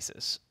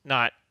increases,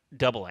 not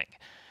doubling.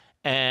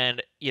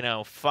 And,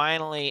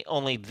 finally,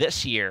 only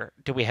this year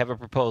do we have a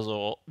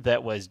proposal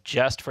that was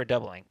just for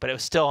doubling, but it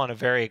was still on a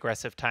very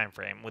aggressive time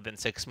frame within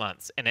 6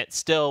 months. And it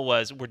still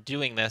was, we're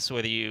doing this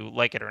whether you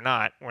like it or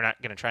not. We're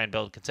not going to try and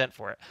build consent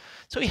for it.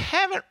 So we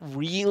haven't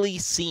really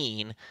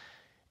seen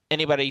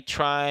anybody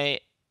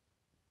try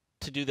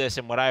to do this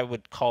in what I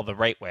would call the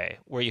right way,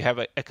 where you have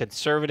a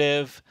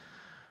conservative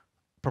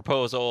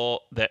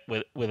proposal that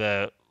with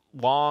a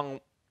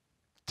long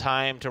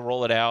time to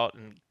roll it out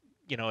and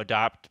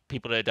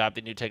people to adopt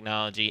the new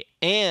technology,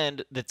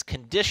 and that's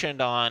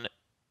conditioned on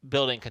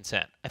building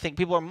consent. I think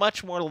people are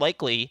much more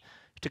likely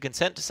to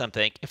consent to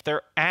something if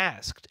they're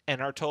asked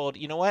and are told,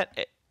 you know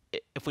what,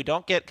 if we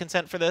don't get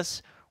consent for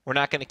this, we're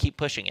not going to keep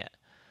pushing it.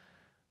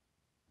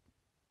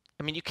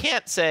 I mean, you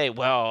can't say,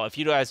 well, if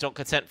you guys don't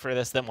consent for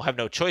this, then we'll have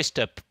no choice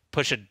to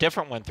push a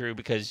different one through,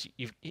 because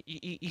you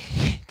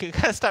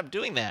got to stop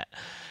doing that.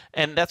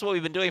 And that's what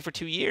we've been doing for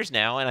 2 years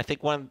now. And I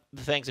think one of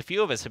the things a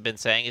few of us have been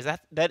saying is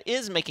that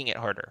is making it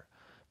harder,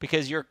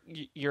 because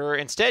you're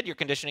instead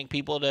conditioning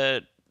people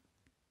to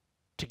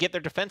get their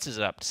defenses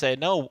up, to say,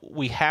 no,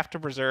 we have to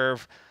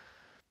preserve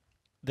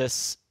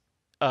this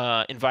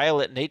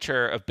inviolate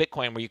nature of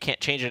Bitcoin where you can't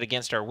change it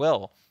against our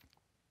will.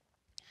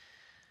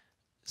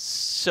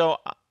 So,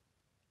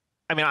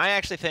 I mean, I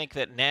actually think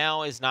that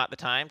now is not the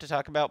time to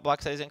talk about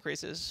block size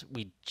increases.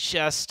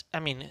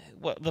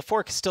 The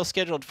fork is still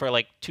scheduled for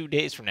like 2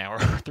 days from now or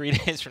 3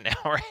 days from now,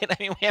 right? I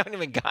mean, we haven't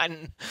even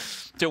gotten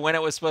to when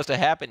it was supposed to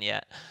happen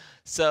yet.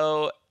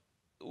 So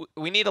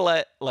we need to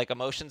let like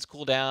emotions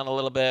cool down a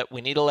little bit. We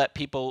need to let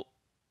people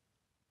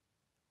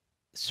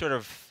sort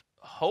of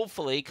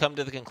hopefully come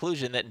to the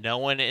conclusion that no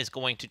one is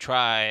going to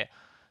try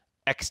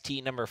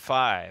XT number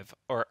 5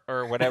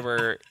 or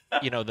whatever,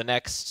 the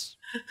next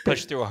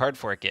push through a hard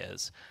fork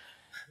is.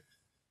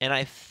 And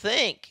I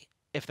think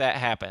if that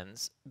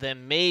happens,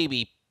 then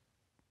maybe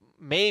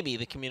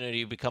the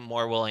community will become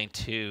more willing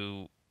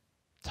to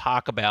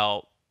talk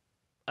about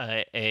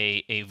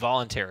a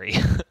voluntary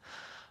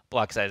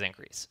block size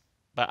increase.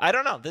 But I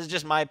don't know. This is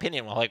just my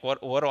opinion. Well, like,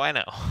 what do I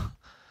know?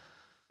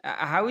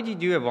 How would you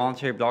do a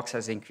voluntary block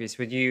size increase?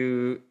 Would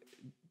you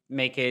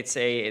make it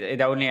say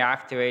it only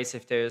activates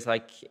if there's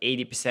like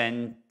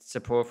 80%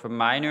 support from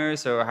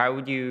miners, or how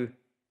would you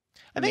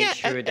make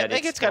sure that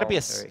it's got to be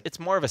it's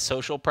more of a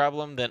social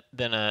problem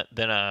than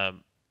a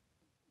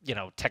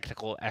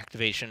technical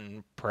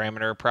activation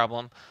parameter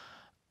problem.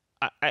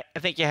 I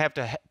think you have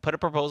to put a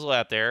proposal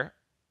out there,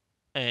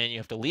 and you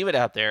have to leave it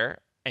out there,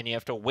 and you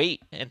have to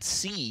wait and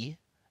see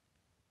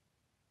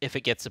if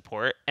it gets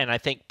support. And I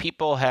think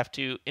people have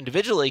to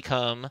individually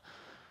come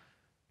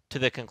to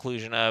the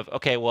conclusion of,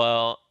 okay,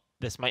 well,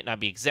 this might not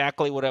be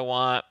exactly what I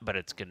want, but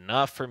it's good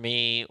enough for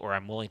me, or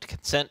I'm willing to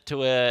consent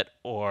to it,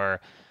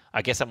 or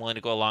I guess I'm willing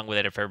to go along with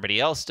it if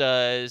everybody else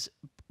does.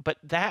 But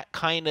that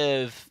kind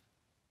of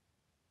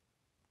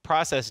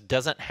process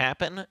doesn't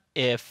happen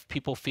if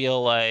people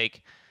feel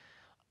like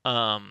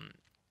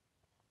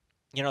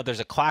there's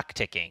a clock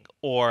ticking,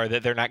 or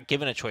that they're not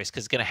given a choice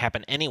because it's going to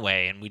happen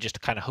anyway, and we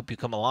just kind of hope you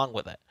come along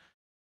with it.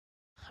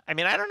 I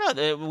mean, I don't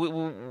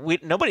know.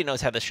 Nobody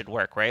knows how this should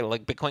work, right?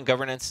 Like Bitcoin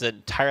governance is an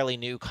entirely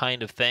new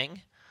kind of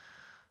thing.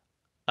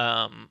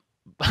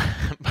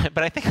 But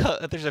I think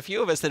there's a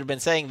few of us that have been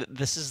saying that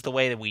this is the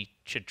way that we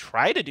should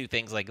try to do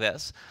things like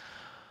this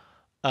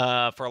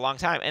for a long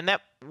time. And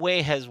that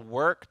way has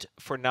worked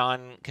for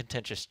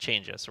non-contentious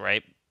changes,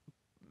 right?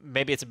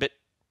 Maybe it's a bit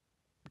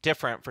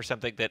different for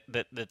something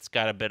that's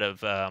got a bit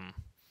of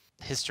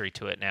history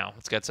to it now.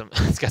 It's got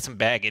some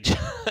baggage.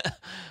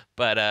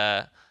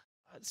 But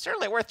it's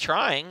certainly worth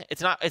trying.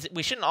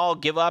 We shouldn't all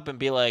give up and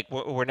be like,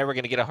 we're never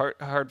going to get a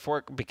hard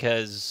fork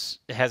because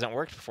it hasn't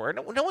worked before.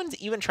 No one's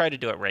even tried to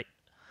do it right.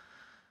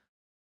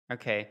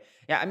 Okay.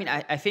 Yeah, I mean,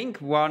 I think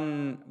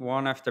one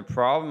of the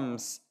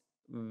problems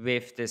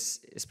with this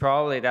is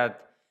probably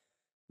that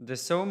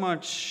there's so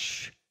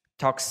much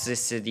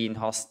toxicity and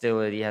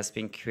hostility has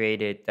been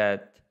created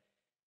that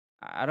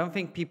I don't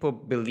think people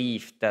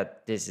believe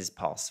that this is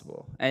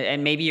possible.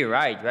 And maybe you're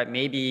right?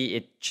 Maybe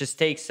it just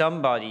takes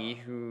somebody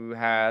who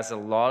has a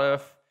lot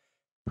of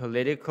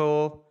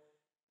political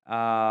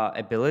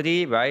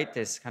ability, right?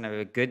 Is kind of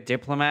a good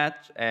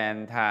diplomat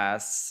and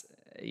has,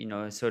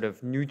 sort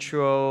of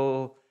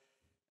neutral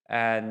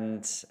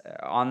and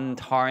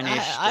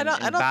untarnished I and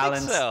don't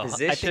balanced think so.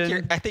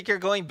 position. I think you're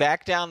going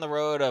back down the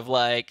road of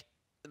like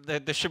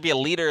there should be a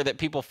leader that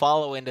people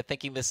follow into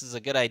thinking this is a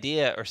good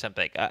idea or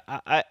something.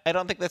 I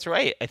don't think that's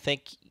right. I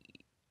think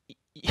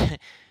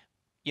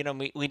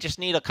we just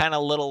need a kind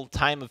of little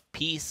time of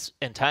peace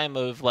and time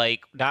of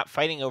like not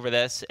fighting over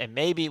this, and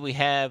maybe we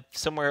have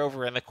somewhere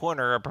over in the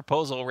corner a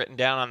proposal written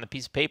down on the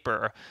piece of paper.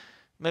 Or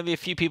maybe a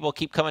few people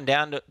keep coming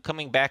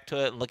back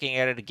to it and looking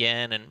at it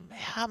again, and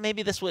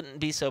maybe this wouldn't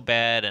be so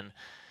bad, and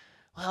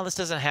well, this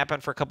doesn't happen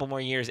for a couple more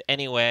years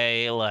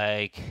anyway,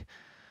 like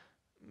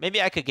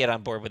maybe I could get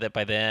on board with it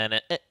by then.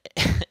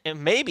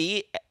 And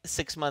maybe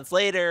 6 months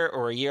later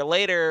or a year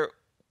later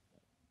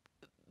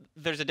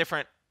there's a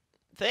different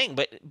thing,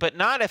 but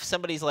not if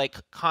somebody's like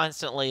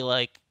constantly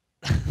like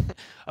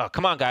oh,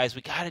 come on guys,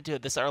 we got to do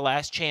it, this is our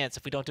last chance,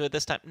 if we don't do it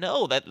this time.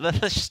 No, that's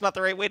just not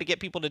the right way to get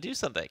people to do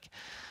something.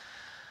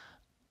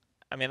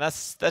 I mean,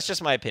 that's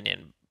just my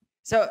opinion.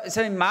 So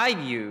in my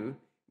view,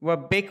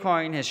 what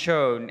Bitcoin has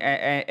shown,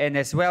 and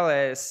as well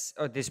as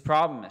this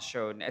problem has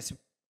shown,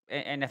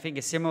 and I think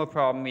a similar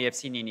problem we have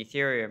seen in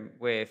Ethereum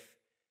with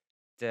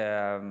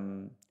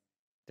the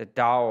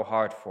DAO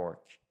hard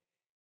fork,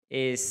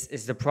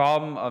 is the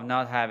problem of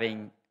not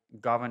having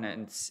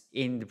governance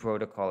in the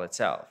protocol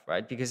itself,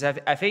 right? Because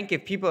I think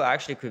if people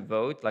actually could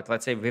vote, like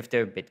let's say with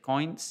their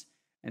Bitcoins,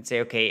 and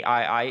say, okay,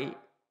 I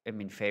am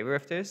in favor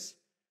of this,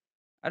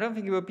 I don't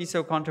think it would be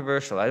so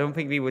controversial. I don't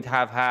think we would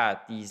have had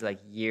these like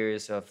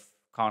years of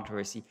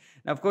controversy.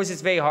 Now, of course,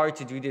 it's very hard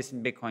to do this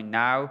in Bitcoin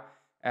now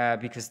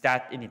because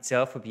that in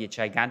itself would be a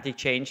gigantic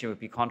change. It would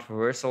be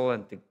controversial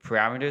and the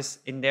parameters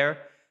in there.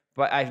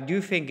 But I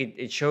do think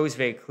it shows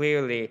very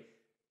clearly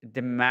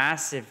the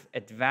massive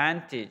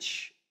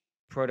advantage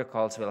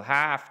protocols will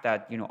have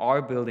that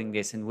are building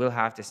this and will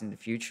have this in the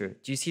future.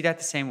 Do you see that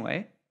the same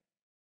way?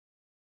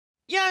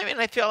 Yeah, I mean,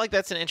 I feel like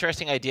that's an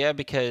interesting idea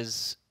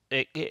because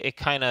it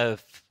kind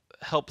of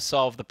helps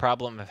solve the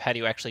problem of how do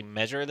you actually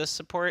measure this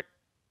support,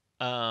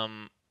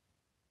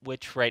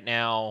 which right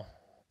now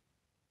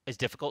is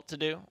difficult to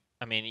do.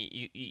 I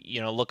mean,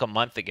 you look a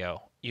month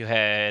ago, you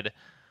had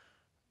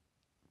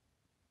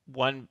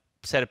one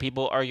set of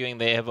people arguing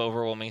they have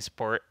overwhelming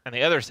support and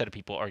the other set of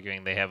people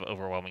arguing they have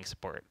overwhelming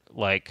support.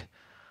 Like,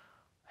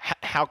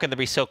 how can there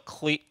be such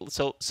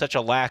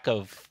a lack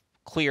of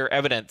clear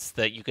evidence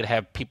that you could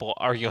have people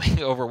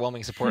arguing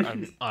overwhelming support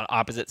on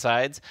opposite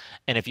sides?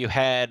 And if you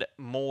had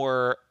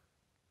more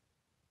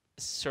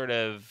sort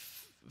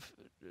of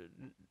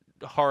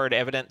hard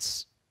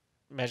evidence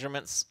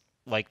measurements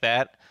like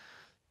that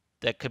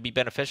could be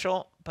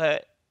beneficial,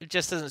 but it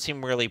just doesn't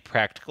seem really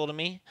practical to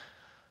me.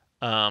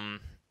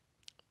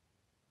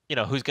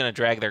 Who's going to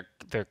drag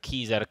their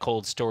keys out of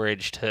cold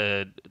storage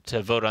to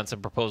vote on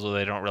some proposal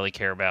they don't really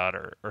care about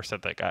or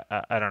something?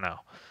 I don't know.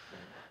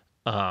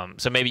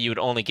 So maybe you would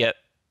only get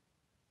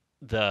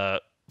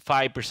the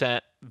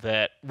 5%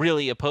 that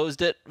really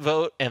opposed it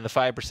vote and the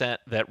 5%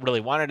 that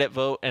really wanted it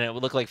vote, and it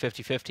would look like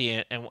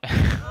 50-50. And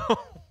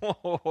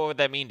what would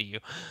that mean to you?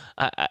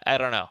 I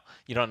don't know.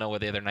 You don't know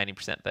what the other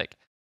 90% think.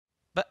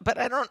 But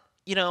I don't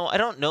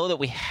know that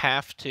we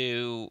have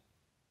to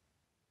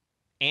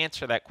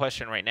answer that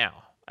question right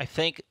now. I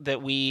think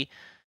that we've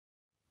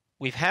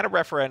had a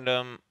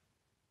referendum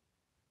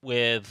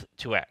with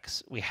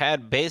 2x. We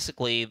had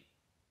basically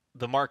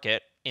the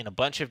market in a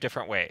bunch of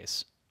different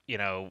ways. We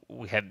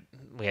had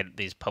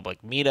these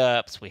public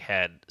meetups, we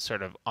had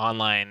sort of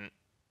online,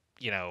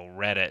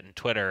 Reddit and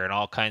Twitter and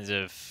all kinds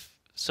of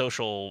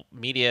social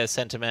media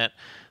sentiment.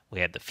 We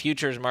had the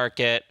futures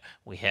market,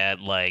 we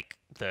had like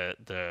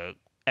the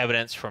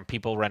evidence from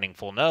people running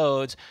full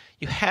nodes.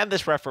 You had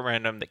this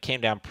referendum that came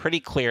down pretty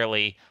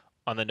clearly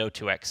on the no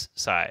 2x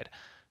side.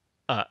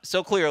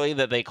 So clearly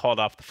that they called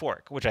off the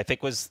fork, which I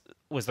think was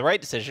the right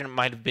decision. It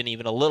might have been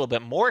even a little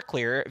bit more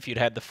clear if you'd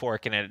had the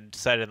fork and it had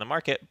decided in the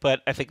market,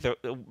 but I think that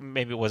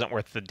maybe it wasn't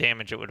worth the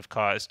damage it would have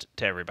caused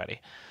to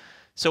everybody.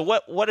 So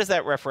what is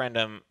that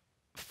referendum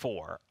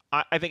for?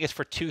 I think it's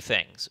for two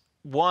things.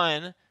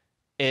 One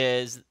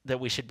is that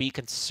we should be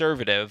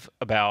conservative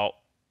about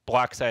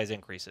block size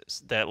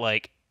increases, that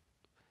like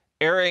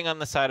erring on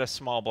the side of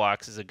small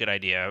blocks is a good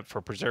idea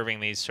for preserving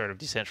these sort of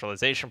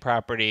decentralization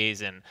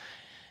properties and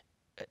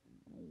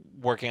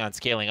working on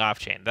scaling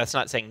off-chain. That's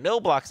not saying no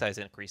block size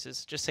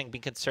increases, just saying be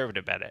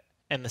conservative about it.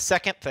 And the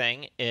second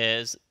thing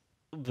is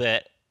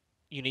that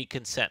you need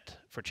consent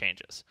for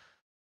changes.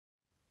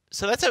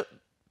 So that's an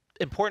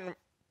important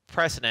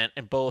precedent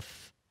in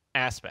both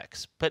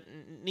aspects, but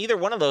neither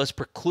one of those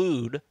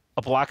preclude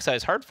a block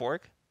size hard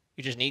fork.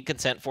 You just need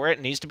consent for it.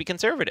 It needs to be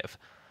conservative.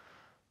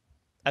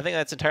 I think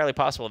that's entirely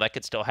possible. That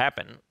could still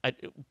happen.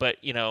 But,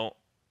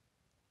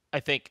 I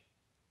think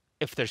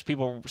if there's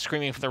people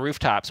screaming from the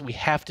rooftops, we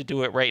have to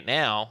do it right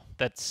now,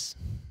 that's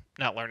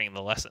not learning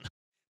the lesson.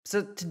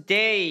 So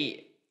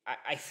today,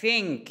 I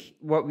think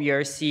what we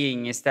are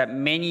seeing is that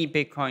many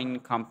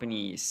Bitcoin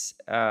companies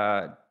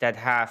that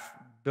have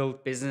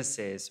built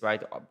businesses,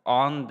 right,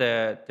 on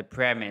the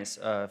premise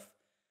of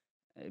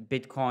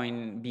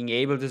Bitcoin being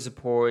able to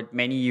support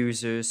many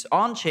users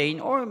on chain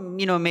or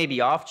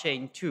maybe off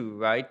chain too,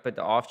 right? But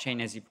the off chain,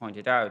 as you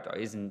pointed out,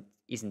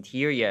 isn't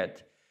here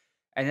yet,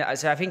 and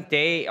so I think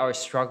they are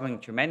struggling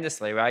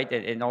tremendously, right?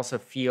 And also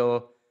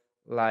feel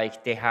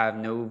like they have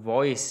no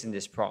voice in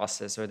this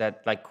process, or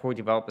that like core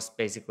developers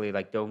basically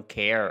like don't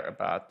care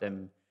about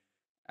them.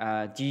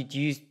 Do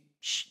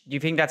you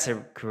think that's a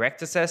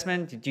correct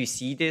assessment? Do you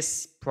see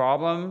this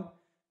problem,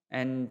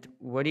 and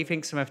what do you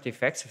think some of the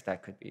effects of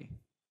that could be?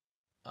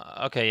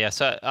 Okay, yeah.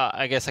 So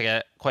I guess I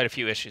got quite a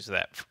few issues with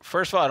that.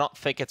 First of all, I don't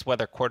think it's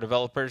whether core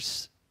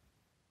developers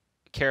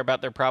care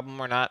about their problem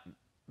or not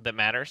that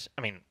matters.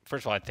 I mean,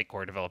 first of all, I think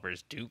core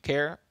developers do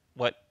care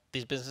what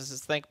these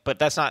businesses think, but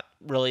that's not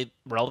really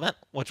relevant.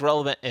 What's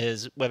relevant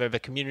is whether the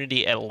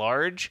community at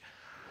large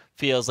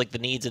feels like the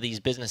needs of these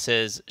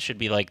businesses should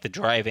be like the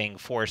driving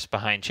force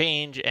behind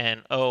change,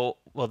 and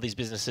these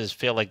businesses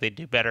feel like they'd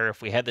do better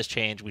if we had this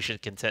change, we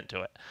should consent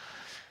to it.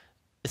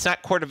 It's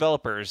not core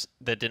developers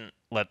that didn't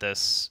let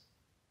this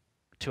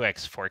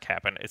 2x fork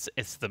happen.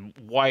 It's the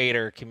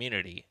wider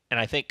community. And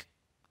I think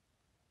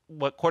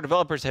what core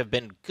developers have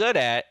been good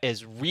at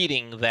is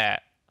reading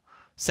that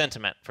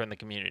sentiment from the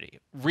community,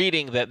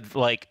 reading that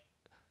like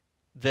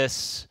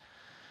this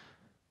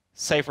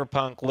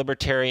cypherpunk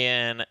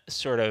libertarian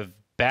sort of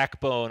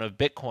backbone of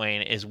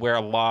Bitcoin is where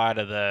a lot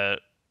of the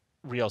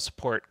real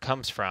support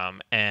comes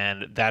from,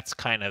 and that's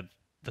kind of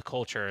the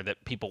culture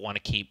that people want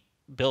to keep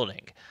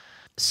building.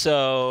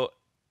 So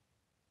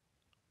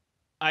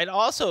I'd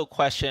also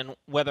question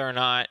whether or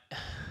not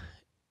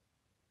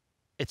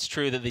it's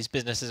true that these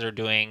businesses are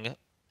doing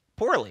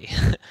poorly.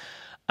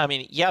 I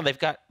mean, yeah, they've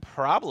got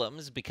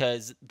problems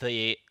because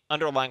the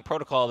underlying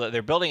protocol that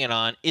they're building it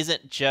on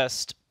isn't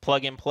just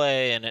plug and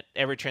play, and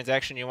every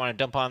transaction you want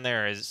to dump on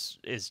there is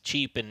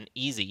cheap and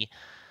easy.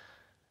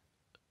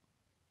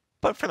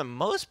 But for the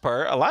most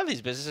part, a lot of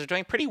these businesses are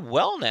doing pretty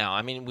well now.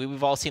 I mean,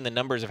 we've all seen the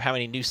numbers of how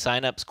many new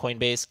signups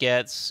Coinbase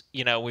gets.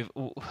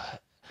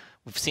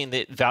 We've seen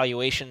the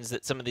valuations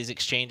that some of these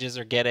exchanges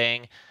are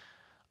getting.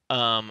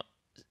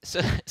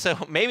 So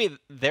maybe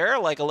they're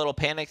like a little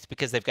panicked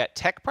because they've got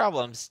tech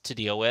problems to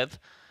deal with.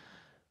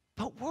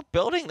 But we're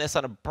building this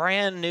on a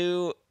brand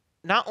new,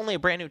 not only a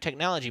brand new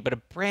technology, but a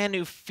brand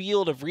new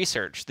field of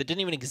research that didn't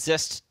even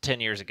exist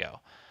 10 years ago.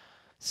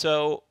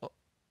 So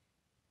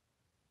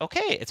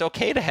okay, it's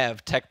okay to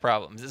have tech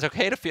problems. It's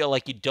okay to feel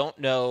like you don't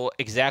know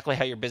exactly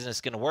how your business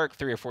is going to work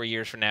 3 or 4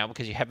 years from now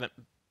because you haven't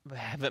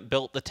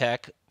built the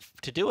tech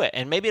to do it.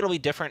 And maybe it'll be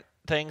different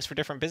things for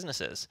different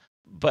businesses.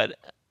 But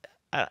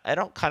I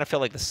don't kind of feel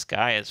like the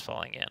sky is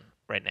falling in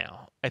right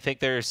now. I think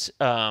there's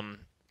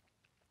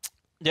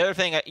the other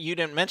thing, you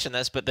didn't mention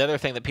this, but the other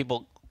thing that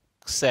people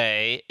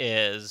say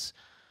is,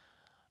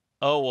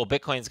 oh, well,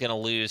 Bitcoin's going to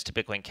lose to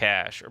Bitcoin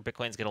Cash, or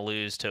Bitcoin's going to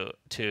lose to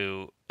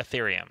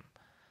Ethereum.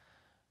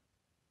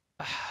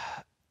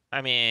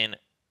 I mean,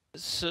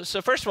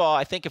 so first of all,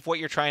 I think if what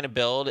you're trying to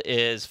build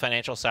is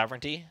financial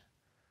sovereignty,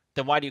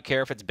 then why do you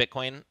care if it's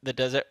Bitcoin that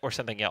does it or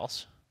something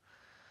else?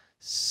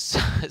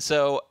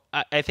 So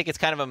I think it's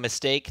kind of a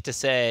mistake to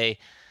say,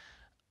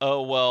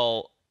 oh,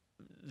 well,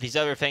 these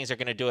other things are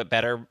going to do it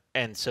better,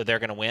 and so they're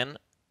going to win.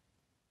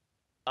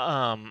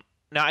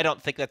 Now, I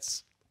don't think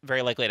that's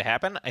very likely to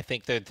happen. I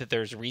think that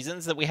there's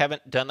reasons that we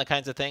haven't done the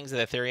kinds of things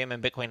that Ethereum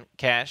and Bitcoin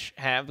Cash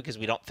have, because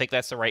we don't think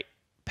that's the right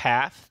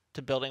path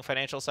to building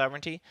financial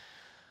sovereignty.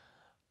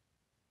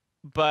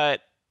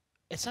 But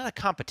it's not a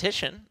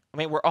competition. I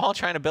mean, we're all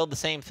trying to build the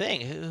same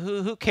thing.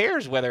 Who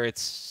cares whether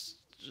it's,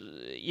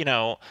 it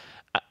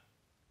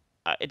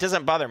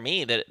doesn't bother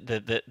me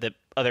that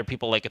other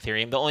people like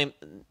Ethereum. The only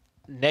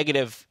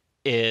negative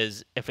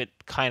is if it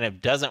kind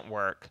of doesn't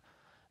work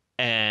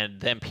And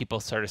then people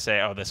sort of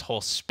say, oh, this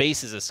whole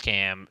space is a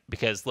scam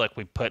because, look,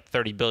 we put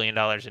 $30 billion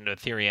into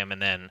Ethereum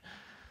and then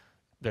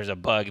there's a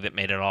bug that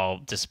made it all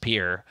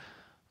disappear.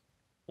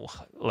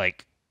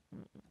 Like,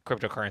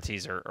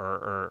 cryptocurrencies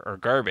are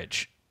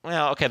garbage.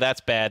 Well, okay,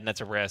 that's bad and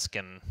that's a risk.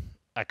 And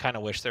I kind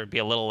of wish there would be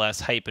a little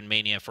less hype and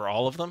mania for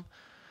all of them.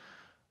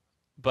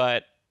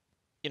 But,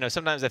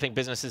 sometimes I think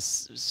businesses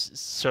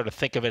sort of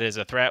think of it as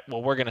a threat.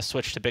 Well, we're going to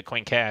switch to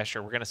Bitcoin Cash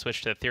or we're going to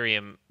switch to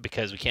Ethereum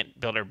because we can't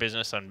build our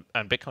business on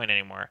Bitcoin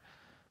anymore.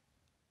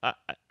 I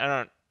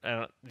don't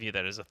view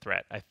that as a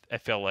threat. I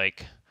feel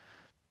like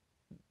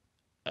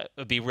it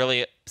would be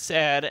really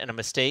sad and a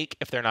mistake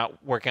if they're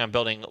not working on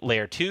building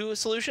layer 2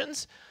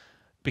 solutions,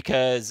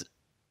 because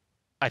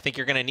I think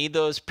you're going to need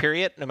those,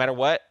 period, no matter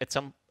what, at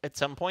some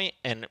point,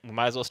 and we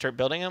might as well start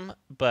building them.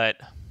 But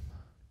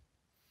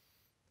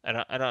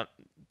I don't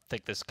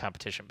think there's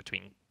competition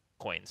between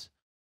coins.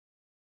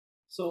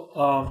 So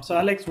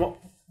Alex,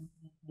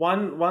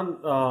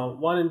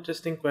 one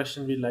interesting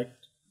question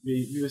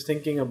we was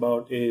thinking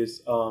about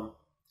is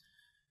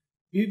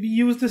we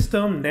use this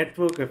term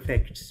network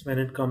effects when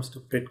it comes to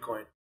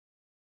Bitcoin,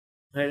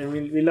 right? And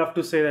we love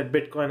to say that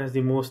Bitcoin has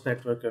the most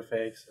network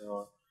effects,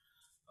 or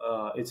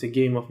it's a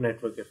game of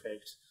network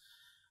effects.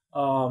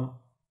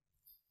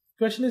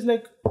 Question is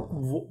like,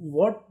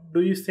 what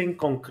do you think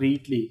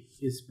concretely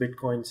is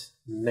Bitcoin's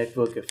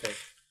network effect?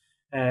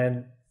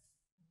 And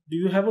do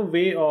you have a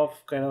way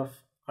of kind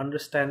of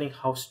understanding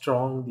how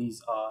strong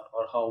these are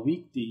or how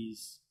weak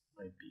these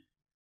might be?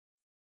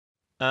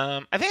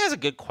 I think that's a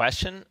good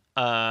question.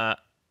 I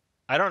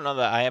don't know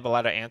that I have a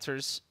lot of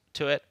answers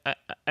to it.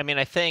 I mean,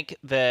 I think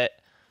that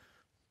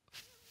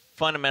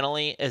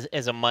fundamentally,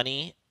 as a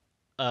money,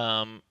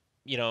 anything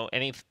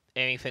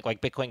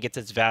like Bitcoin gets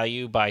its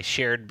value by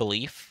shared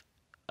belief.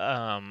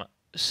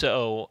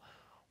 So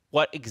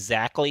what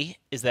exactly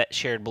is that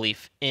shared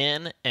belief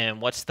in,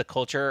 and what's the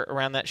culture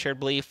around that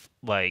shared belief?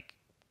 Like,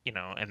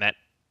 and that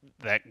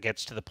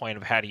gets to the point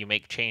of how do you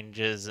make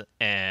changes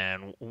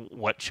and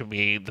what should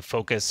be the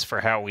focus for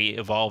how we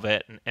evolve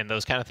it and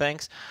those kind of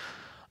things.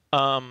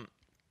 But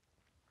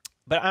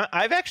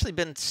I've actually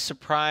been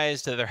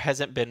surprised that there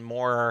hasn't been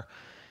more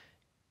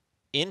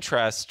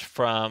interest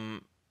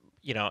from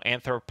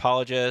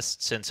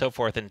anthropologists and so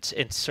forth in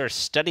sort of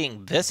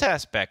studying this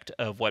aspect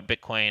of what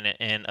Bitcoin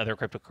and other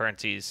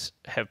cryptocurrencies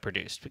have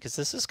produced, because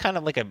this is kind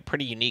of like a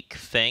pretty unique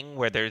thing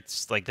where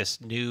there's like this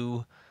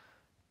new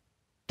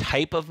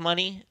type of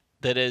money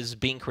that is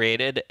being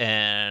created,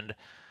 and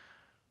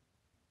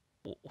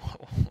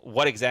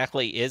what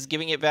exactly is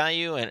giving it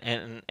value,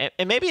 and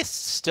maybe it's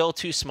still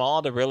too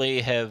small to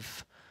really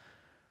have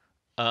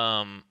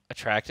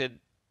attracted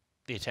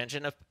the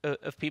attention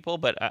of people,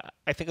 but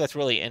I think that's a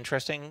really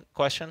interesting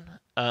question.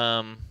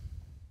 One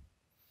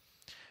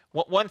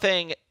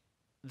thing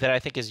that I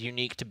think is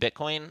unique to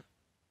Bitcoin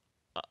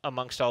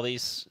amongst all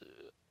these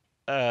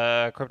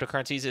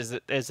cryptocurrencies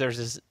is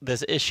there's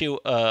this issue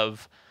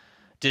of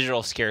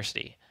digital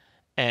scarcity,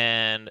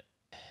 and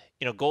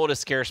gold is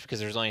scarce because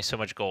there's only so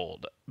much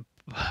gold,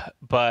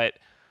 but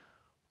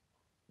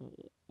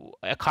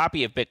a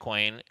copy of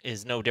Bitcoin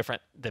is no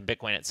different than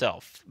Bitcoin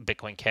itself,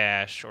 Bitcoin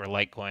Cash or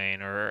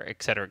Litecoin or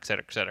et cetera, et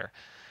cetera, et cetera.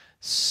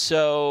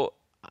 So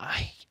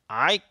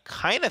I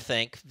kind of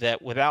think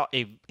that without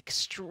a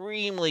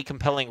extremely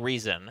compelling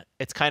reason,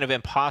 it's kind of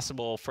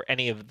impossible for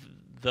any of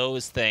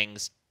those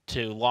things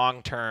to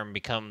long-term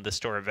become the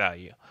store of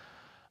value.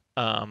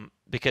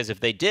 Because if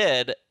they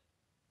did,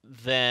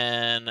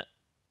 then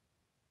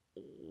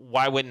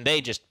why wouldn't they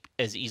just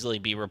as easily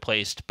be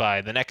replaced by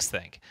the next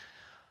thing?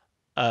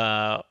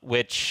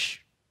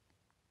 Which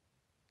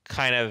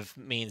kind of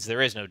means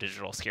there is no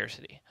digital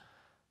scarcity.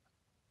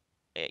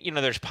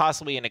 There's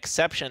possibly an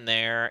exception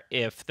there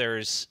if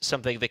there's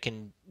something that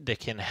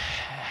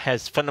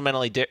has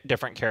fundamentally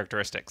different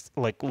characteristics.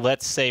 Like,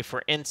 let's say,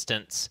 for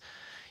instance,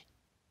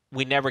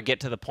 we never get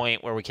to the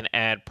point where we can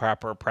add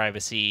proper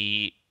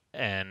privacy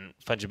and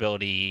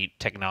fungibility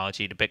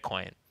technology to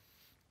Bitcoin.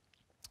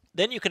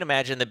 Then you can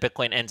imagine that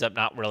Bitcoin ends up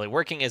not really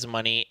working as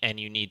money, and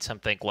you need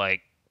something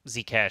like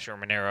Zcash or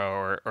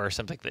Monero or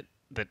something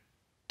that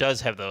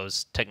does have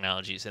those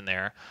technologies in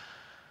there.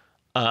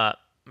 I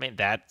mean,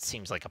 that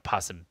seems like a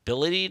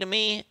possibility to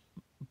me,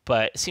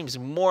 but it seems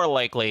more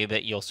likely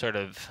that you'll sort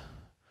of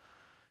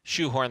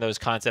shoehorn those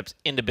concepts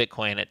into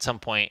Bitcoin at some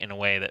point in a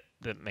way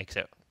that makes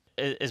it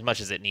as much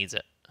as it needs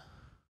it.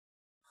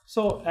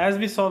 So as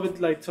we saw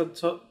with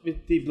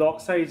with the block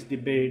size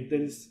debate,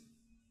 there is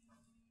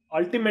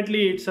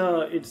ultimately it's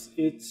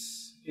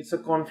a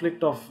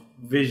conflict of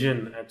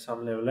vision at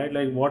some level, right?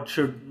 Like what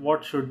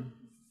should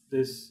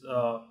this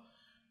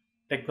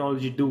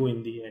technology do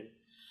in the end?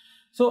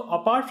 So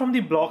apart from the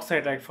block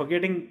size, like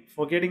forgetting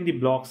the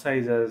block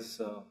size as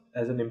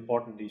an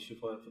important issue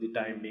for the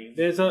time being,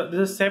 there's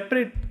a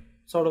separate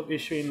sort of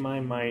issue in my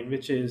mind,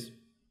 which is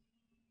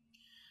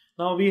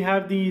now we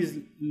have these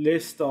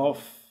list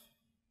of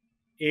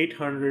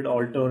 800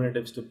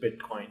 alternatives to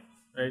Bitcoin,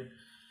 right?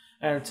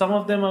 And some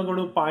of them are going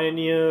to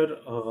pioneer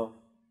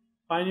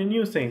pioneer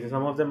new things.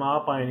 Some of them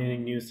are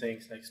pioneering new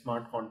things like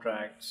smart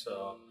contracts,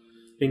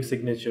 link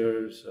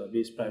signatures,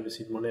 based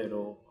privacy in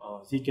Monero,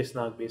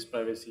 zk-snark based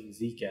privacy in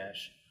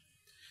Zcash.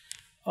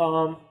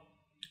 Um,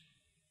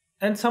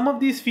 and some of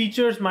these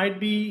features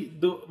might be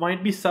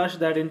such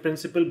that in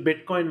principle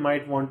Bitcoin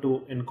might want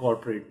to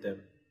incorporate them,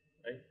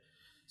 right?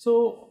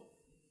 So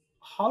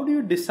how do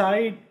you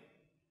decide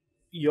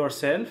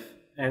yourself,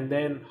 and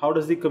then how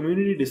does the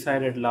community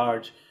decide at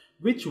large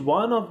which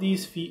one of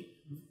these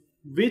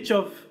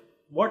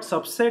what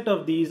subset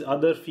of these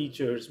other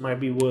features might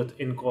be worth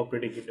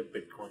incorporating into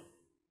Bitcoin?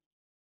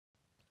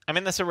 I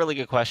mean, that's a really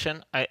good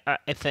question. I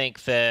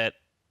think that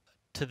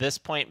to this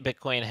point,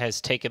 Bitcoin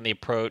has taken the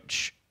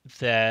approach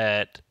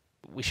that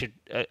we should,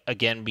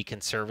 again, be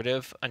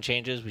conservative on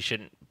changes. We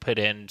shouldn't put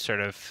in sort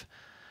of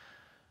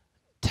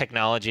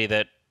technology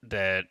that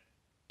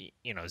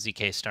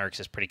ZK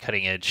Snarks is pretty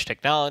cutting edge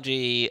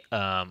technology.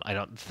 I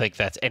don't think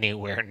that's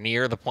anywhere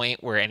near the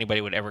point where anybody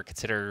would ever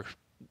consider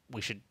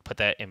we should put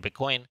that in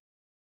Bitcoin.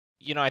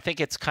 I think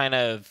it's kind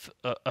of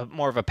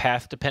more of a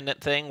path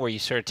dependent thing where you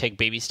sort of take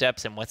baby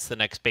steps, and what's the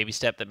next baby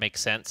step that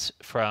makes sense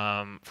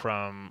from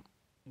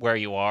where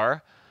you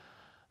are.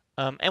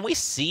 And we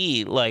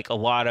see like a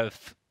lot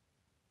of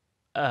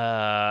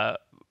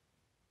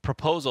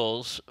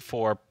proposals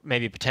for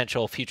maybe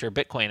potential future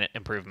Bitcoin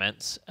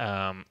improvements.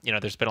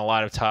 There's been a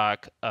lot of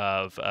talk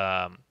of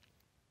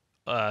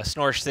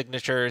Schnorr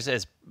signatures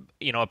as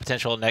a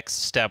potential next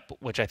step,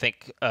 which I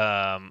think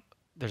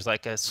there's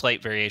like a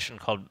slight variation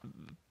called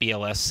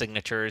BLS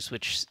signatures,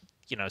 which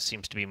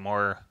seems to be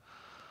more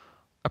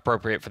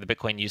appropriate for the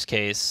Bitcoin use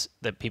case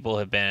that people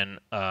have been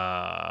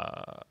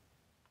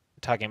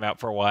talking about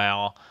for a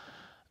while.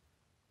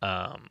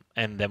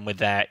 And then with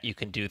that, you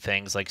can do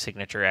things like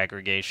signature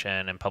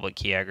aggregation and public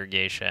key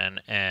aggregation.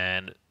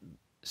 And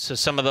so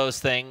some of those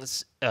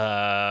things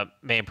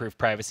may improve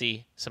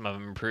privacy. Some of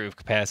them improve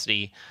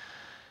capacity.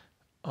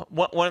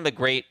 One of the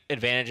great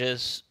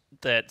advantages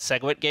that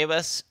SegWit gave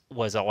us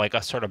was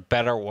a sort of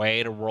better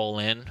way to roll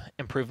in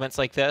improvements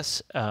like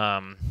this.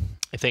 I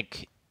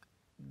think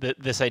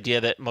this idea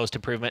that most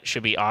improvements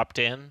should be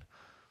opt-in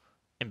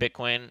in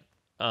Bitcoin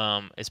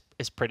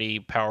is pretty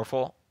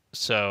powerful.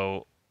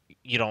 So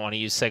you don't want to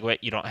use SegWit,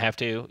 you don't have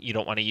to. You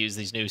don't want to use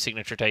these new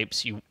signature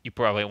types, you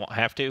probably won't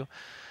have to.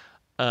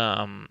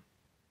 But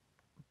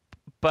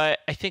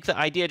I think the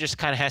idea just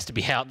kind of has to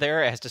be out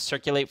there. It has to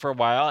circulate for a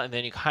while, and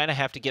then you kind of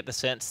have to get the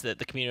sense that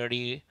the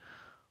community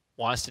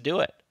wants to do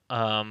it.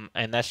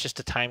 And that's just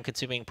a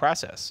time-consuming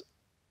process.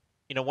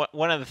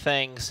 One of the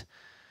things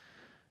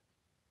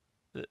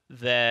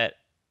that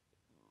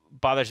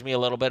bothers me a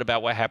little bit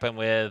about what happened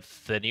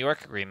with the New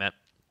York agreement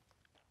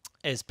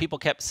is people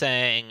kept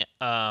saying,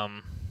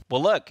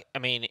 well, look, I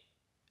mean,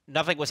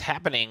 nothing was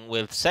happening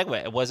with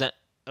SegWit. It wasn't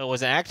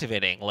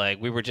activating.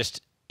 Like, we were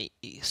just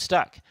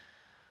stuck.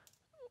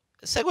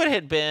 SegWit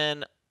had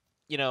been,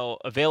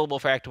 available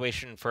for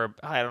activation for,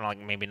 I don't know, like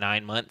maybe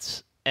 9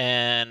 months.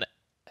 And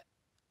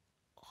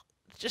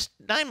just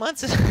 9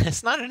 months,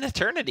 it's not an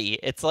eternity.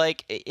 It's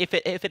like if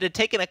it had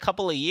taken a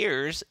couple of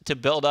years to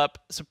build up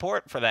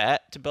support for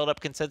that, to build up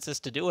consensus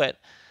to do it,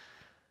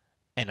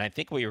 and I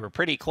think we were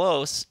pretty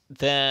close,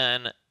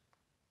 then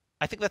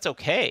I think that's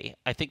okay.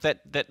 I think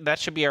that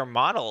should be our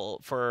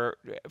model for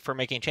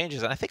making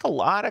changes. And I think a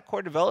lot of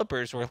core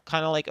developers were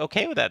kind of like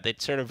okay with that.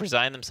 They'd sort of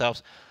resign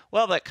themselves.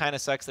 Well, that kind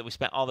of sucks that we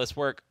spent all this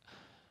work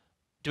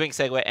doing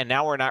SegWit, and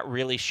now we're not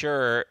really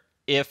sure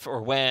if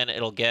or when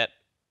it'll get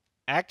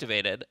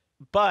activated.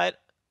 But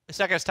it's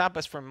not going to stop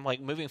us from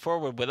like moving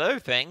forward with other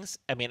things.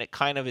 I mean, it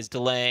kind of is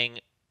delaying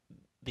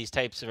these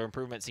types of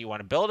improvements that you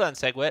want to build on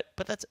SegWit,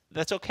 but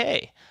that's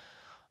okay.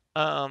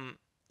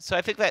 So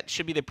I think that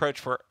should be the approach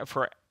for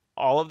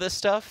all of this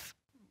stuff.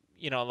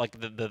 Like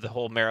the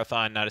whole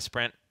marathon, not a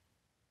sprint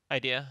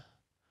idea.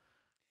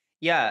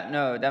 Yeah,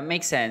 no, that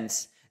makes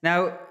sense.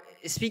 Now,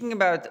 speaking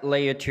about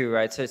layer 2,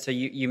 right? So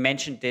you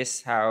mentioned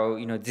this, how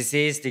this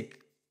is the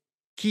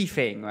key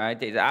thing,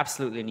 right? It's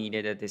absolutely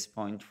needed at this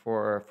point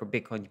for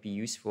Bitcoin to be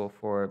useful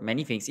for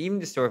many things, even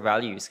the store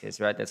value use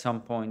case, right? At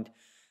some point,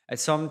 at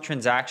some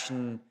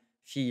transaction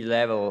fee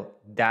level,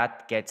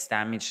 that gets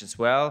damaged as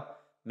well.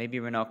 Maybe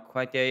we're not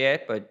quite there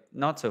yet, but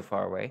not so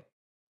far away.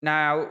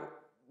 Now,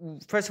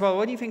 first of all,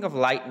 what do you think of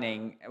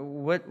Lightning?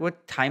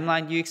 What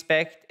timeline do you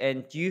expect?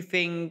 And do you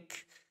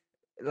think,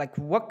 like,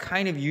 what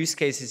kind of use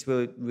cases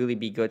will it really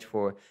be good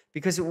for?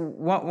 Because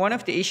one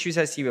of the issues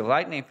I see with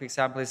Lightning, for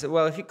example, is that,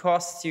 well, if it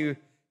costs you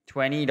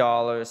 $20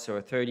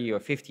 or $30 or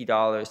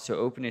 $50 to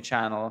open a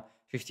channel,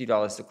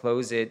 $50 to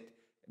close it,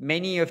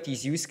 many of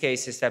these use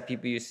cases that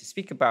people used to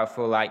speak about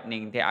for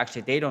Lightning, they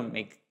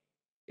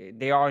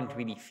aren't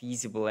really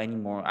feasible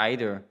anymore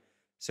either.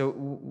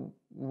 So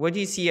what do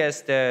you see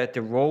as the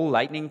role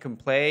Lightning can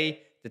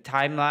play, the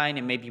timeline,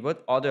 and maybe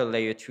what other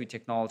layer 2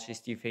 technologies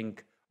do you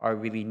think are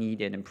really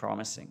needed and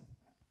promising?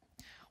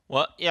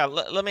 Well, yeah,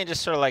 let me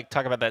just sort of like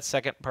talk about that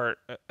second part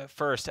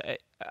first.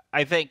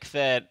 I think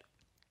that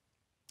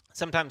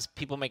sometimes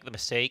people make the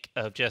mistake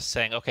of just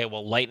saying, okay,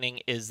 well,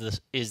 Lightning is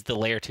the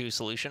layer 2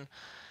 solution.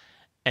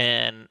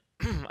 And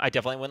I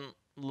definitely wouldn't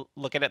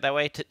look at it that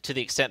way. To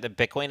the extent that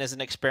Bitcoin is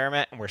an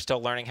experiment and we're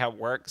still learning how it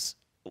works,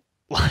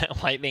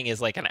 Lightning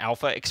is like an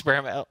alpha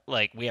experiment.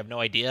 Like we have no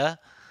idea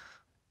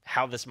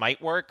how this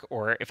might work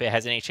or if it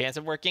has any chance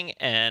of working.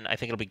 And I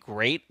think it'll be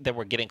great that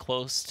we're getting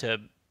close to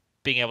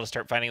being able to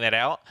start finding that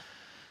out.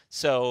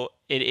 So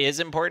it is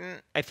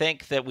important, I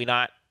think, that we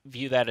not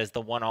view that as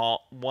the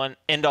one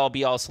end all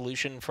be all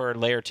solution for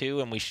layer 2,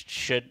 and we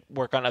should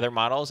work on other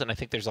models. And I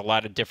think there's a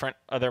lot of different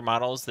other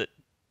models that,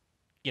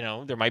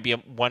 there might be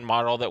one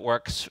model that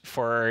works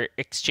for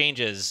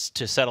exchanges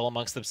to settle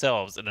amongst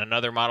themselves, and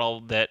another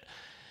model that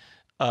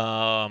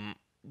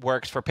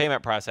works for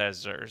payment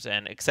processors,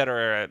 and et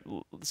cetera.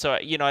 So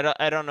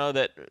I don't know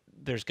that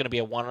there's going to be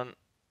a one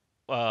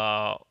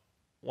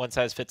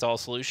size fits all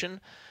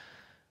solution.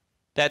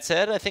 That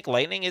said, I think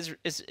Lightning is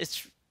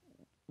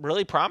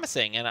really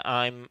promising, and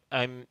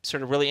I'm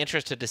sort of really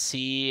interested to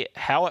see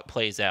how it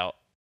plays out.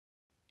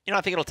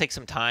 I think it'll take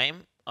some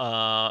time.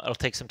 It'll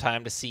take some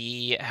time to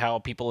see how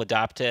people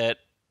adopt it.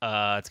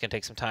 It's going to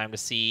take some time to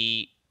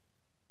see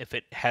if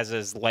it has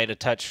as light a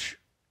touch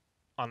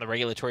on the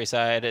regulatory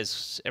side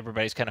as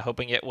everybody's kind of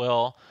hoping it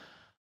will.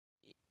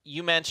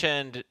 You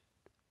mentioned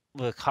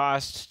the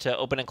cost to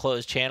open and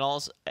close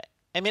channels.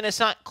 I mean, it's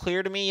not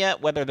clear to me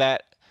yet whether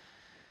that.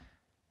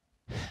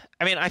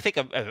 I mean, I think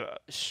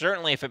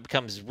certainly if it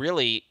becomes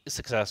really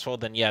successful,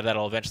 then yeah,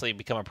 that'll eventually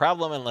become a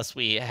problem unless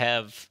we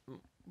have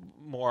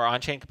more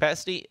on-chain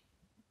capacity.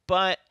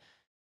 But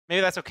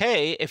maybe that's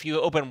okay if you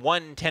open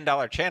one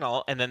 $10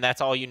 channel and then that's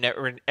all you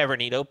never ever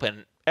need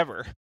open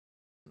ever.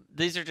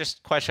 These are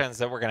just questions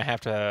that we're going to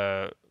have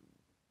to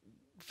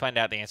find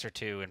out the answer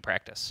to in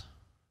practice.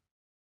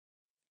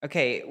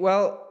 Okay,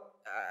 well,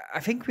 I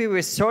think we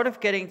were sort of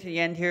getting to the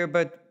end here,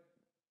 but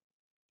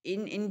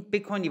in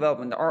Bitcoin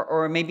development,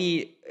 or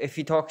maybe if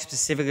you talk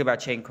specifically about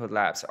Chaincode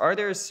Labs, are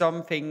there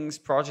some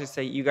projects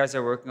that you guys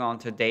are working on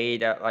today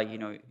that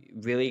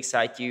really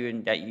excite you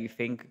and that you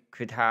think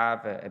could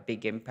have a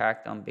big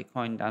impact on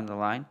Bitcoin down the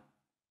line?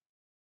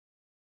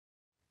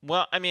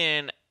 Well, I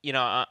mean,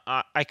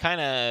 I kind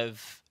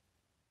of,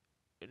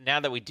 now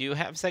that we do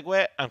have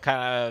SegWit, I'm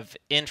kind of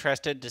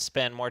interested to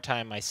spend more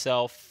time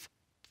myself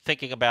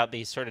thinking about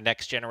these sort of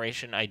next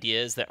generation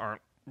ideas that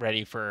aren't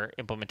ready for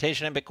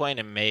implementation in Bitcoin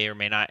and may or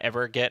may not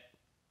ever get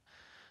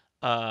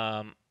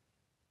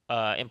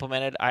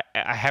implemented. I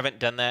haven't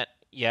done that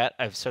yet.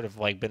 I've sort of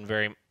been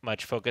very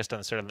much focused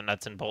on sort of the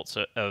nuts and bolts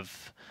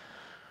of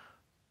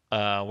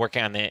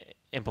working on the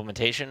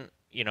implementation.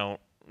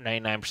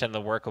 99% of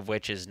the work of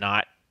which is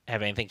not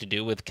have anything to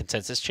do with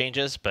consensus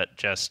changes, but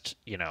just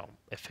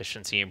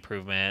efficiency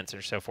improvements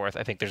or so forth.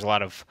 I think there's a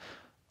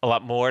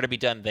lot more to be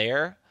done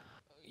there.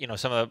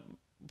 Some of the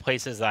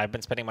places that I've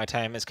been spending my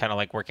time is kind of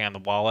like working on the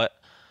wallet.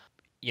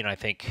 I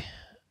think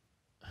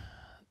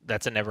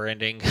that's a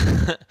never-ending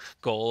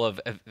goal of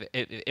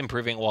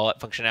improving wallet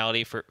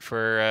functionality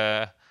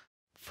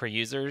for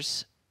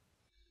users.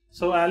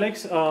 So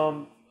Alex,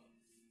 the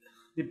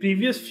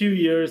previous few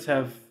years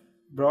have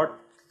brought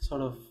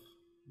sort of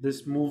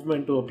this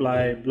movement to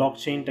apply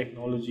blockchain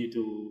technology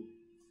to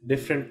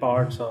different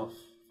parts of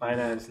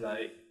finance,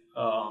 like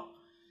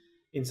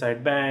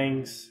inside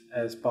banks,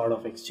 as part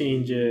of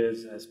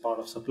exchanges, as part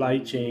of supply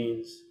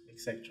chains,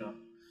 etc.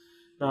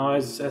 Now,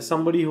 as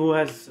somebody who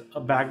has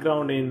a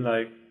background in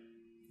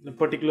a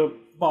particular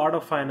part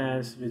of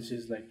finance, which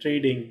is like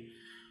trading,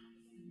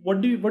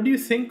 what do you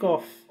think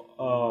of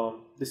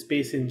the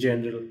space in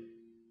general?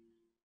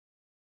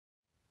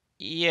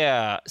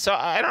 Yeah, so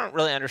I don't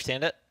really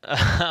understand it.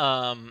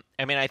 I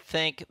mean, I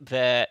think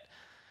that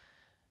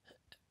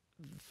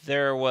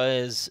there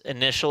was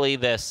initially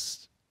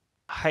this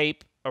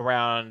hype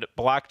around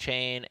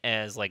blockchain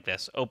as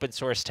this open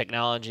source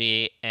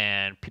technology,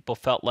 and people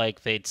felt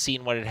like they'd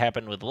seen what had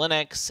happened with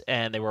Linux,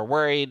 and they were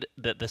worried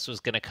that this was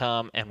going to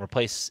come and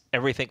replace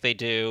everything they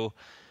do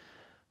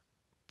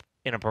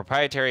in a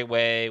proprietary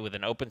way with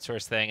an open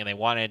source thing, and they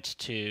wanted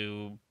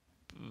to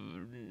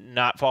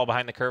not fall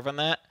behind the curve on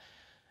that.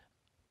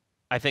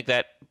 I think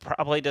that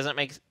probably doesn't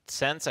make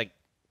sense.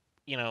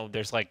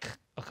 There's a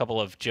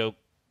couple of joke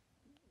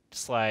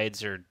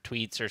slides or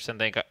tweets or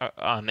something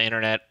on the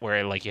internet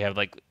where you have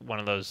one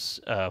of those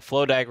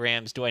flow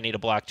diagrams. Do I need a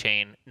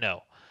blockchain?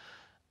 No.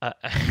 I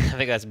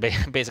think that's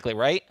basically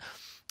right.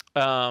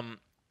 But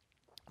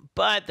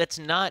that's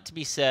not to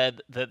be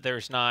said that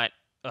there's not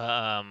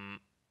a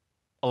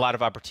lot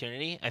of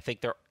opportunity. I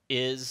think there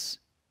is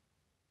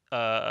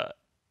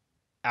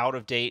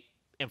out-of-date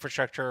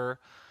infrastructure,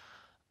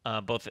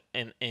 both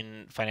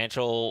in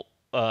financial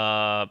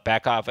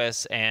back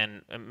office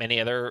and many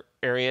other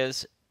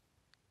areas.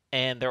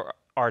 And there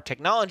are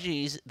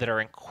technologies that are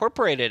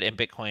incorporated in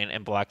Bitcoin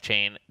and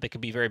blockchain that could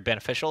be very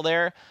beneficial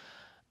there.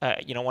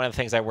 One of the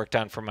things I worked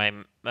on for my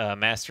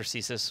master's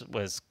thesis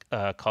was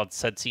called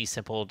SUDC,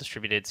 Simple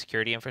Distributed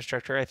Security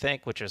Infrastructure, I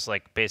think, which is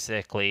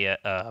basically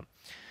a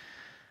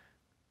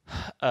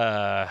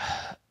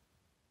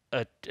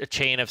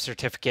chain of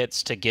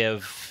certificates to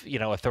give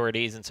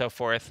authorities and so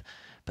forth.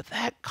 But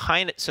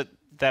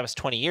that was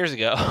 20 years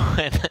ago,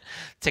 and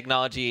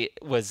technology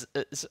was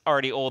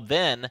already old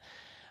then.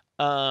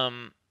 A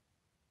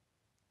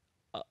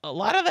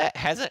lot of that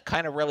hasn't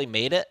kind of really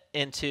made it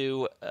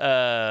into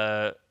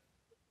the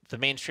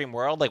mainstream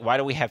world. Like, why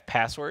do we have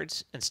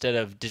passwords instead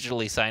of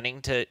digitally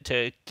signing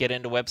to get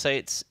into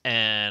websites?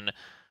 And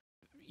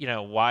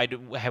why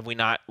have we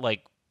not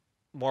like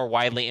more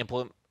widely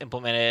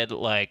implemented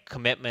like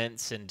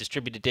commitments and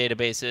distributed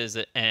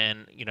databases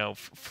and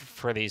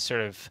for these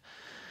sort of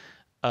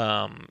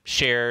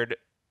shared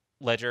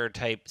ledger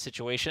type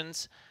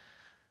situations?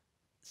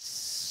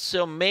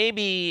 So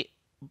maybe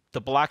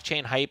the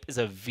blockchain hype is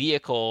a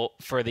vehicle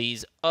for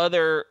these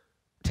other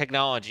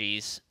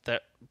technologies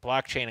that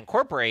blockchain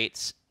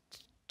incorporates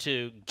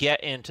to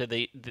get into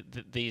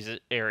these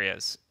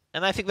areas.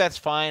 And I think that's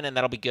fine, and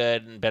that'll be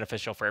good and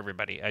beneficial for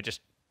everybody. It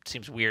just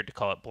seems weird to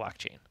call it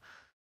blockchain.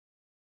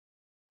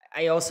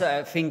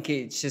 I think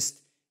it's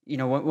just,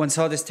 one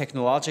saw this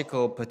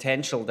technological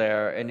potential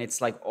there, and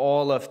it's like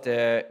all of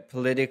the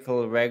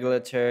political,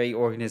 regulatory,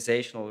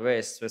 organizational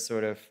risks were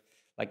sort of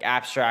like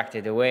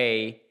abstracted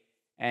away.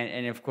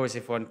 And of course,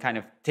 if one kind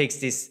of takes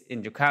this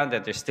into account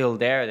that they're still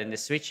there, then the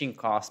switching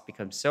cost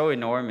becomes so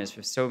enormous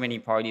with so many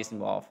parties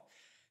involved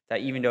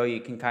that even though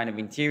you can kind of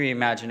in theory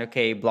imagine,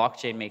 okay,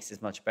 blockchain makes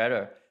this much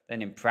better,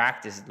 then in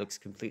practice it looks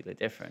completely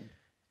different.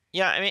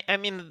 Yeah, I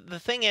mean, the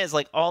thing is,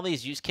 like, all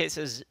these use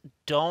cases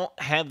don't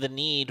have the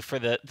need for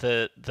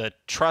the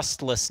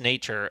trustless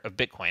nature of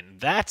Bitcoin.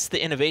 That's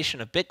the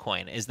innovation of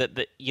Bitcoin, is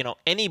that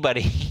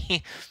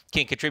anybody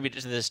can contribute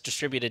to this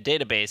distributed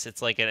database.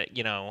 It's like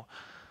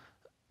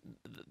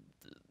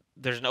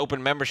there's an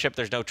open membership.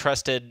 There's no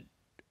trusted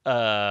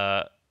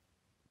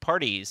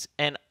parties,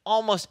 and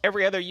almost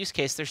every other use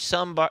case, there's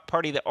some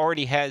party that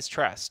already has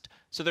trust.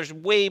 So there's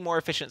way more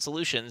efficient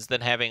solutions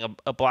than having a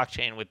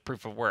blockchain with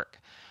proof of work.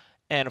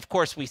 And of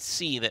course, we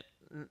see that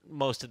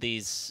most of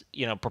these,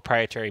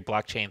 proprietary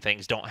blockchain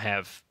things don't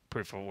have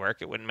proof of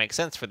work. It wouldn't make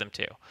sense for them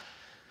to.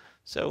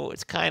 So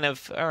it's kind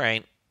of, all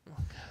right,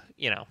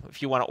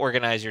 if you want to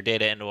organize your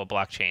data into a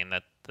blockchain,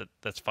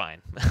 that's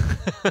fine.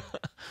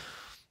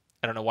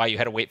 I don't know why you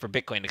had to wait for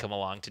Bitcoin to come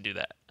along to do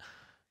that.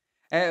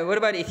 What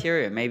about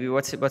Ethereum? Maybe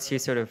what's your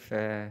sort of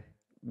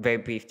very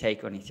brief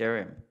take on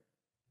Ethereum?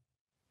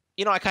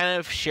 I kind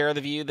of share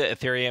the view that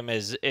Ethereum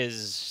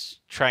is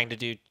trying to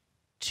do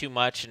too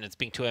much, and it's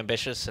being too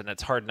ambitious, and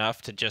it's hard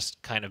enough to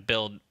just kind of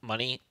build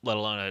money, let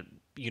alone a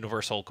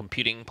universal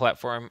computing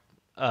platform.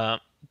 That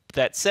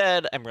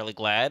said, I'm really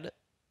glad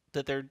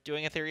that they're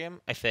doing Ethereum.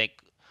 I think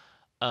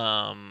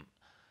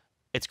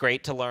it's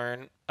great to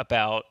learn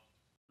about,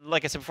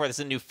 like I said before, this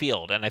is a new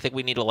field, and I think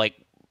we need to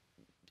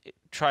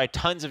try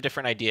tons of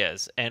different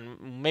ideas,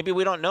 and maybe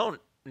we don't know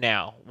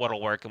now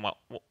what'll work and what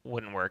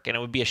wouldn't work, and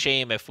it would be a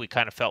shame if we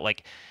kind of felt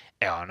like,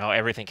 oh no,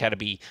 everything had to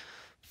be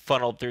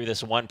funneled through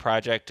this one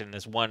project and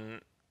this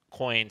one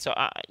coin. So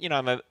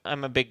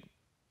I'm a big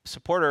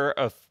supporter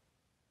of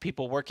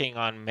people working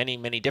on many,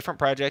 many different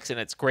projects, and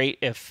it's great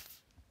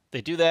if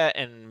they do that,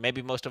 and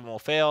maybe most of them will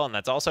fail, and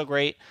that's also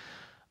great.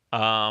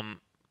 I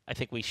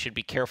think we should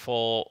be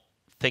careful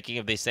thinking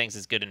of these things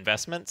as good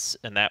investments,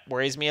 and that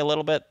worries me a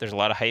little bit. There's a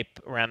lot of hype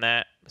around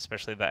that,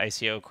 especially the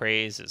ICO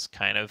craze is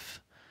kind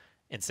of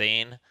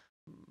insane,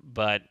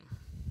 but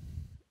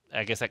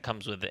I guess that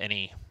comes with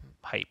any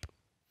hype.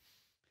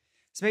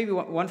 So maybe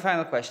one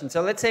final question.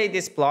 So let's say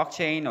this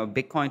blockchain or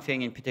Bitcoin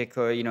thing in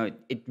particular,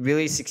 it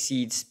really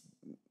succeeds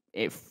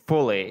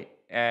fully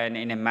and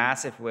in a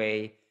massive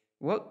way.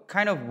 What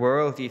kind of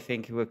world do you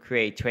think it will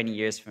create 20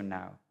 years from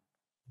now?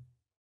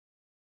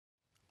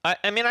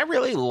 I mean, I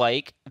really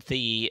like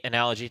the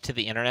analogy to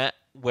the internet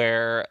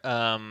where,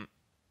 the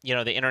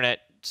internet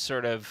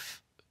sort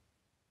of,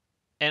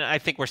 and I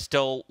think we're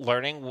still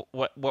learning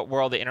what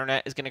world the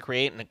internet is going to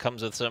create, and it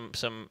comes with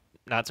some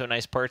not so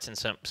nice parts and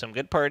some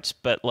good parts,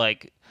 but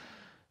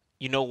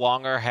you no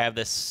longer have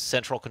this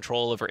central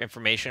control over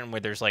information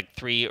where there's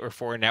 3 or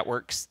 4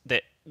 networks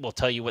that will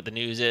tell you what the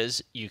news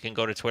is. You can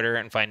go to Twitter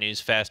and find news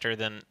faster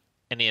than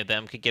any of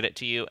them could get it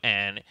to you,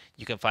 and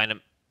you can find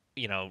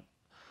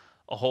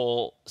a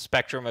whole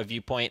spectrum of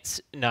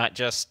viewpoints, not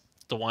just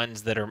the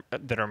ones that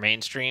are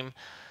mainstream.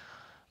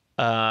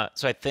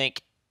 So I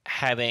think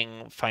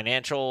having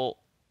financial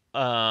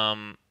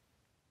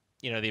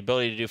the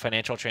ability to do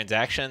financial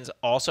transactions,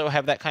 also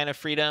have that kind of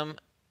freedom,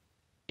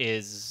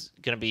 is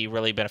going to be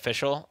really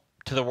beneficial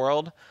to the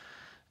world.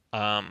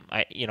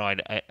 I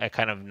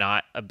kind of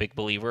not a big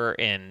believer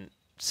in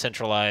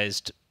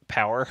centralized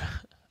power,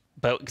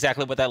 but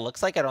exactly what that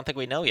looks like, I don't think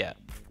we know yet.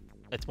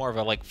 It's more of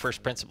a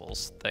first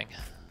principles thing.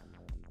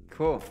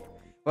 Cool.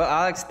 Well,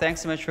 Alex,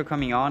 thanks so much for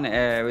coming on.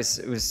 It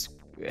was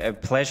a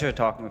pleasure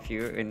talking with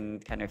you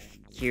and kind of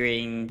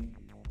hearing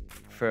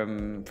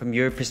from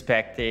your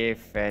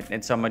perspective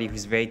and somebody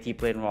who's very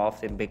deeply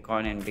involved in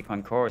Bitcoin and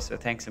Bitcoin Core. So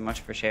thanks so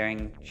much for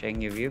sharing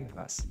your view with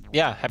us.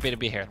 Yeah, happy to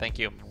be here. Thank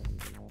you.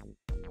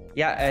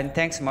 Yeah, and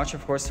thanks so much,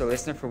 of course, to the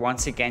listener for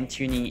once again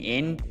tuning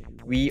in.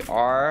 We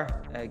are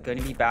going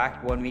to be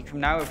back 1 week from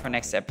now with our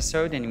next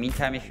episode. In the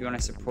meantime, if you want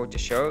to support the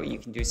show, you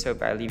can do so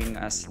by leaving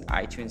us an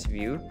iTunes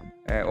review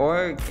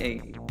or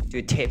do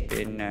a tip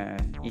in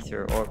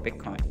Ether or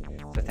Bitcoin.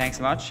 So thanks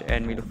so much,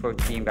 and we look forward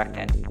to being back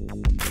then.